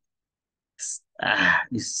that.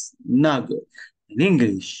 It's not good. In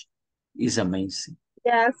English, it's amazing.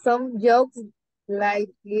 Yeah, some jokes like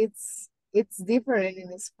it's different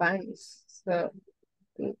in Spanish. So,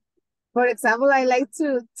 for example, I like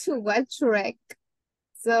to watch Shrek.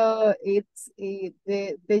 So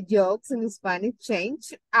the jokes in Spanish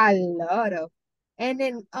change a lot of, and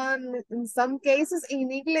then in some cases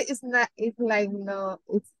in English it's not, it's like no,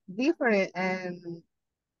 it's different, and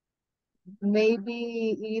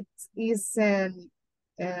maybe it isn't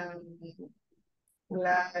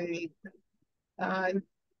like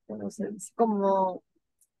 ¿cómo se dice? Como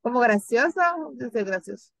gracioso, dice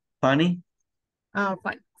gracioso. Funny?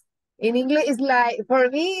 Funny. In English, it's like, for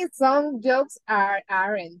me, some jokes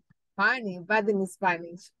aren't funny, but in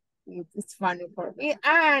Spanish, it's funny for me,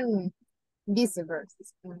 and vice versa.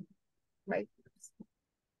 Right.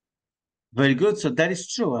 Very good. So that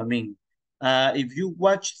is true. If you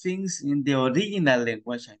watch things in the original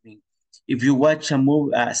language, if you watch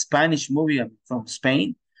a Spanish movie from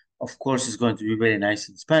Spain, of course, it's going to be very nice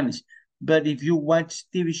in Spanish. But if you watch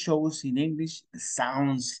TV shows in English, the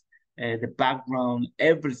sounds, the background,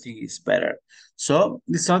 everything is better. So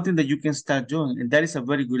it's something that you can start doing, and that is a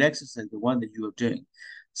very good exercise, the one that you are doing.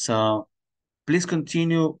 So please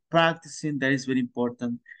continue practicing. That is very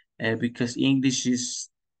important because English is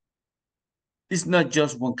it's not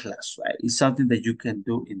just one class, right? It's something that you can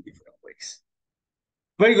do in different ways.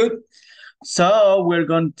 Very good. So we're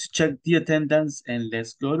going to check the attendance and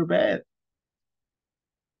let's go to bed.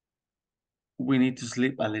 We need to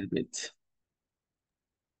sleep a little bit.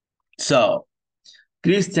 So,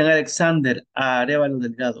 Christian Alexander Arevalo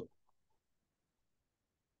Delgado.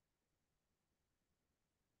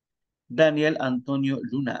 Daniel Antonio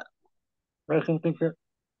Luna. Present, teacher.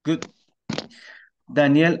 Good.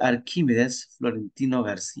 Daniel Arquímedes Florentino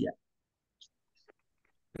García.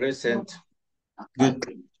 Present.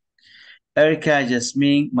 Good. Erika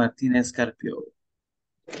Yasmin Martinez Carpio.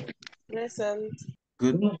 Present.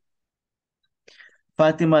 Good.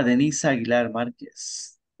 Fátima Denise Aguilar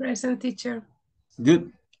Márquez. Present, teacher.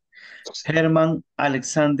 Good. Germán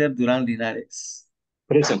Alexander Durán Linares.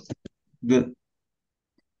 Present. Good.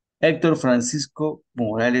 Héctor Francisco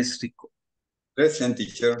Morales Rico. Present,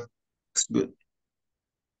 teacher. Good.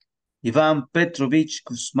 Iván Petrovich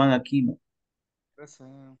Guzmán Aquino.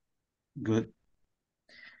 Present. Good.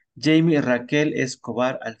 Jamie Raquel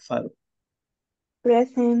Escobar Alfaro.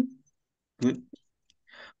 Present. Good.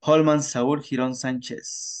 Holman Saúl Girón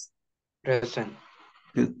Sánchez. Present.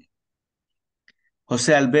 Good.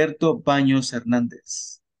 José Alberto Baños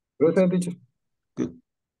Hernández. Present, teacher. Good.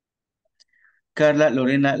 Carla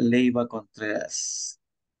Lorena Leiva Contreras.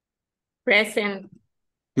 Present.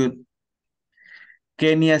 Good.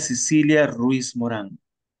 Kenia Cecilia Ruiz Morán.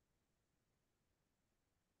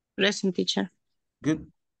 Present, teacher.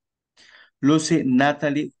 Good. Lucy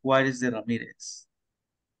Natalie Juárez de Ramírez.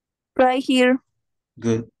 Right here.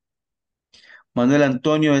 Good. Manuel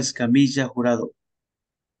Antonio Escamilla Jurado.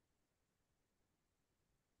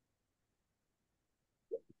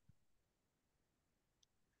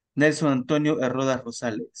 Nelson Antonio Herrodas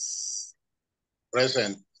Rosales.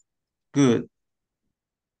 Present. Good.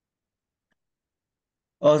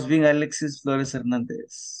 Osvin Alexis Flores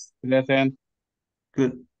Hernández. Present.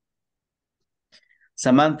 Good.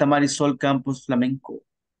 Samantha Marisol Campos Flamenco.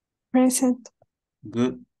 Present.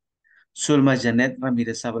 Good. Zulma Janet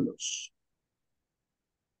Ramírez Ábalos.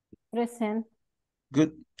 Present.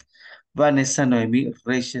 Good. Vanessa Noemí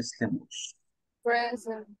Reyes Lemos.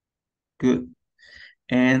 Present. Good.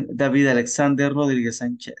 And David Alexander Rodríguez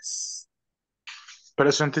Sánchez.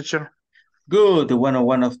 Present, teacher. Good. The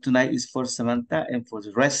 101 of tonight is for Samantha and for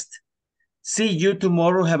the rest. See you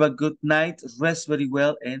tomorrow. Have a good night. Rest very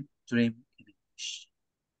well and dream in English.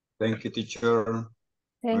 Thank you, teacher.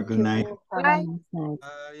 Thank Have a good you. night. Have a Bye. nice night.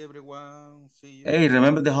 Bye, everyone. See you. Hey,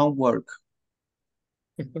 remember the homework.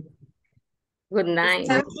 Good night.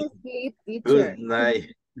 Time to sleep, teacher. Good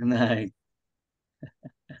night. Good night.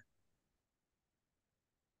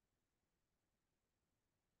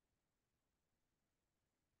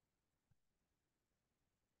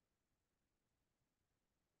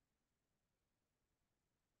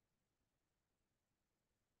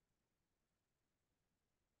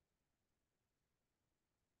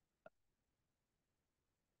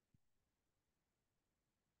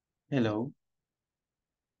 Hello.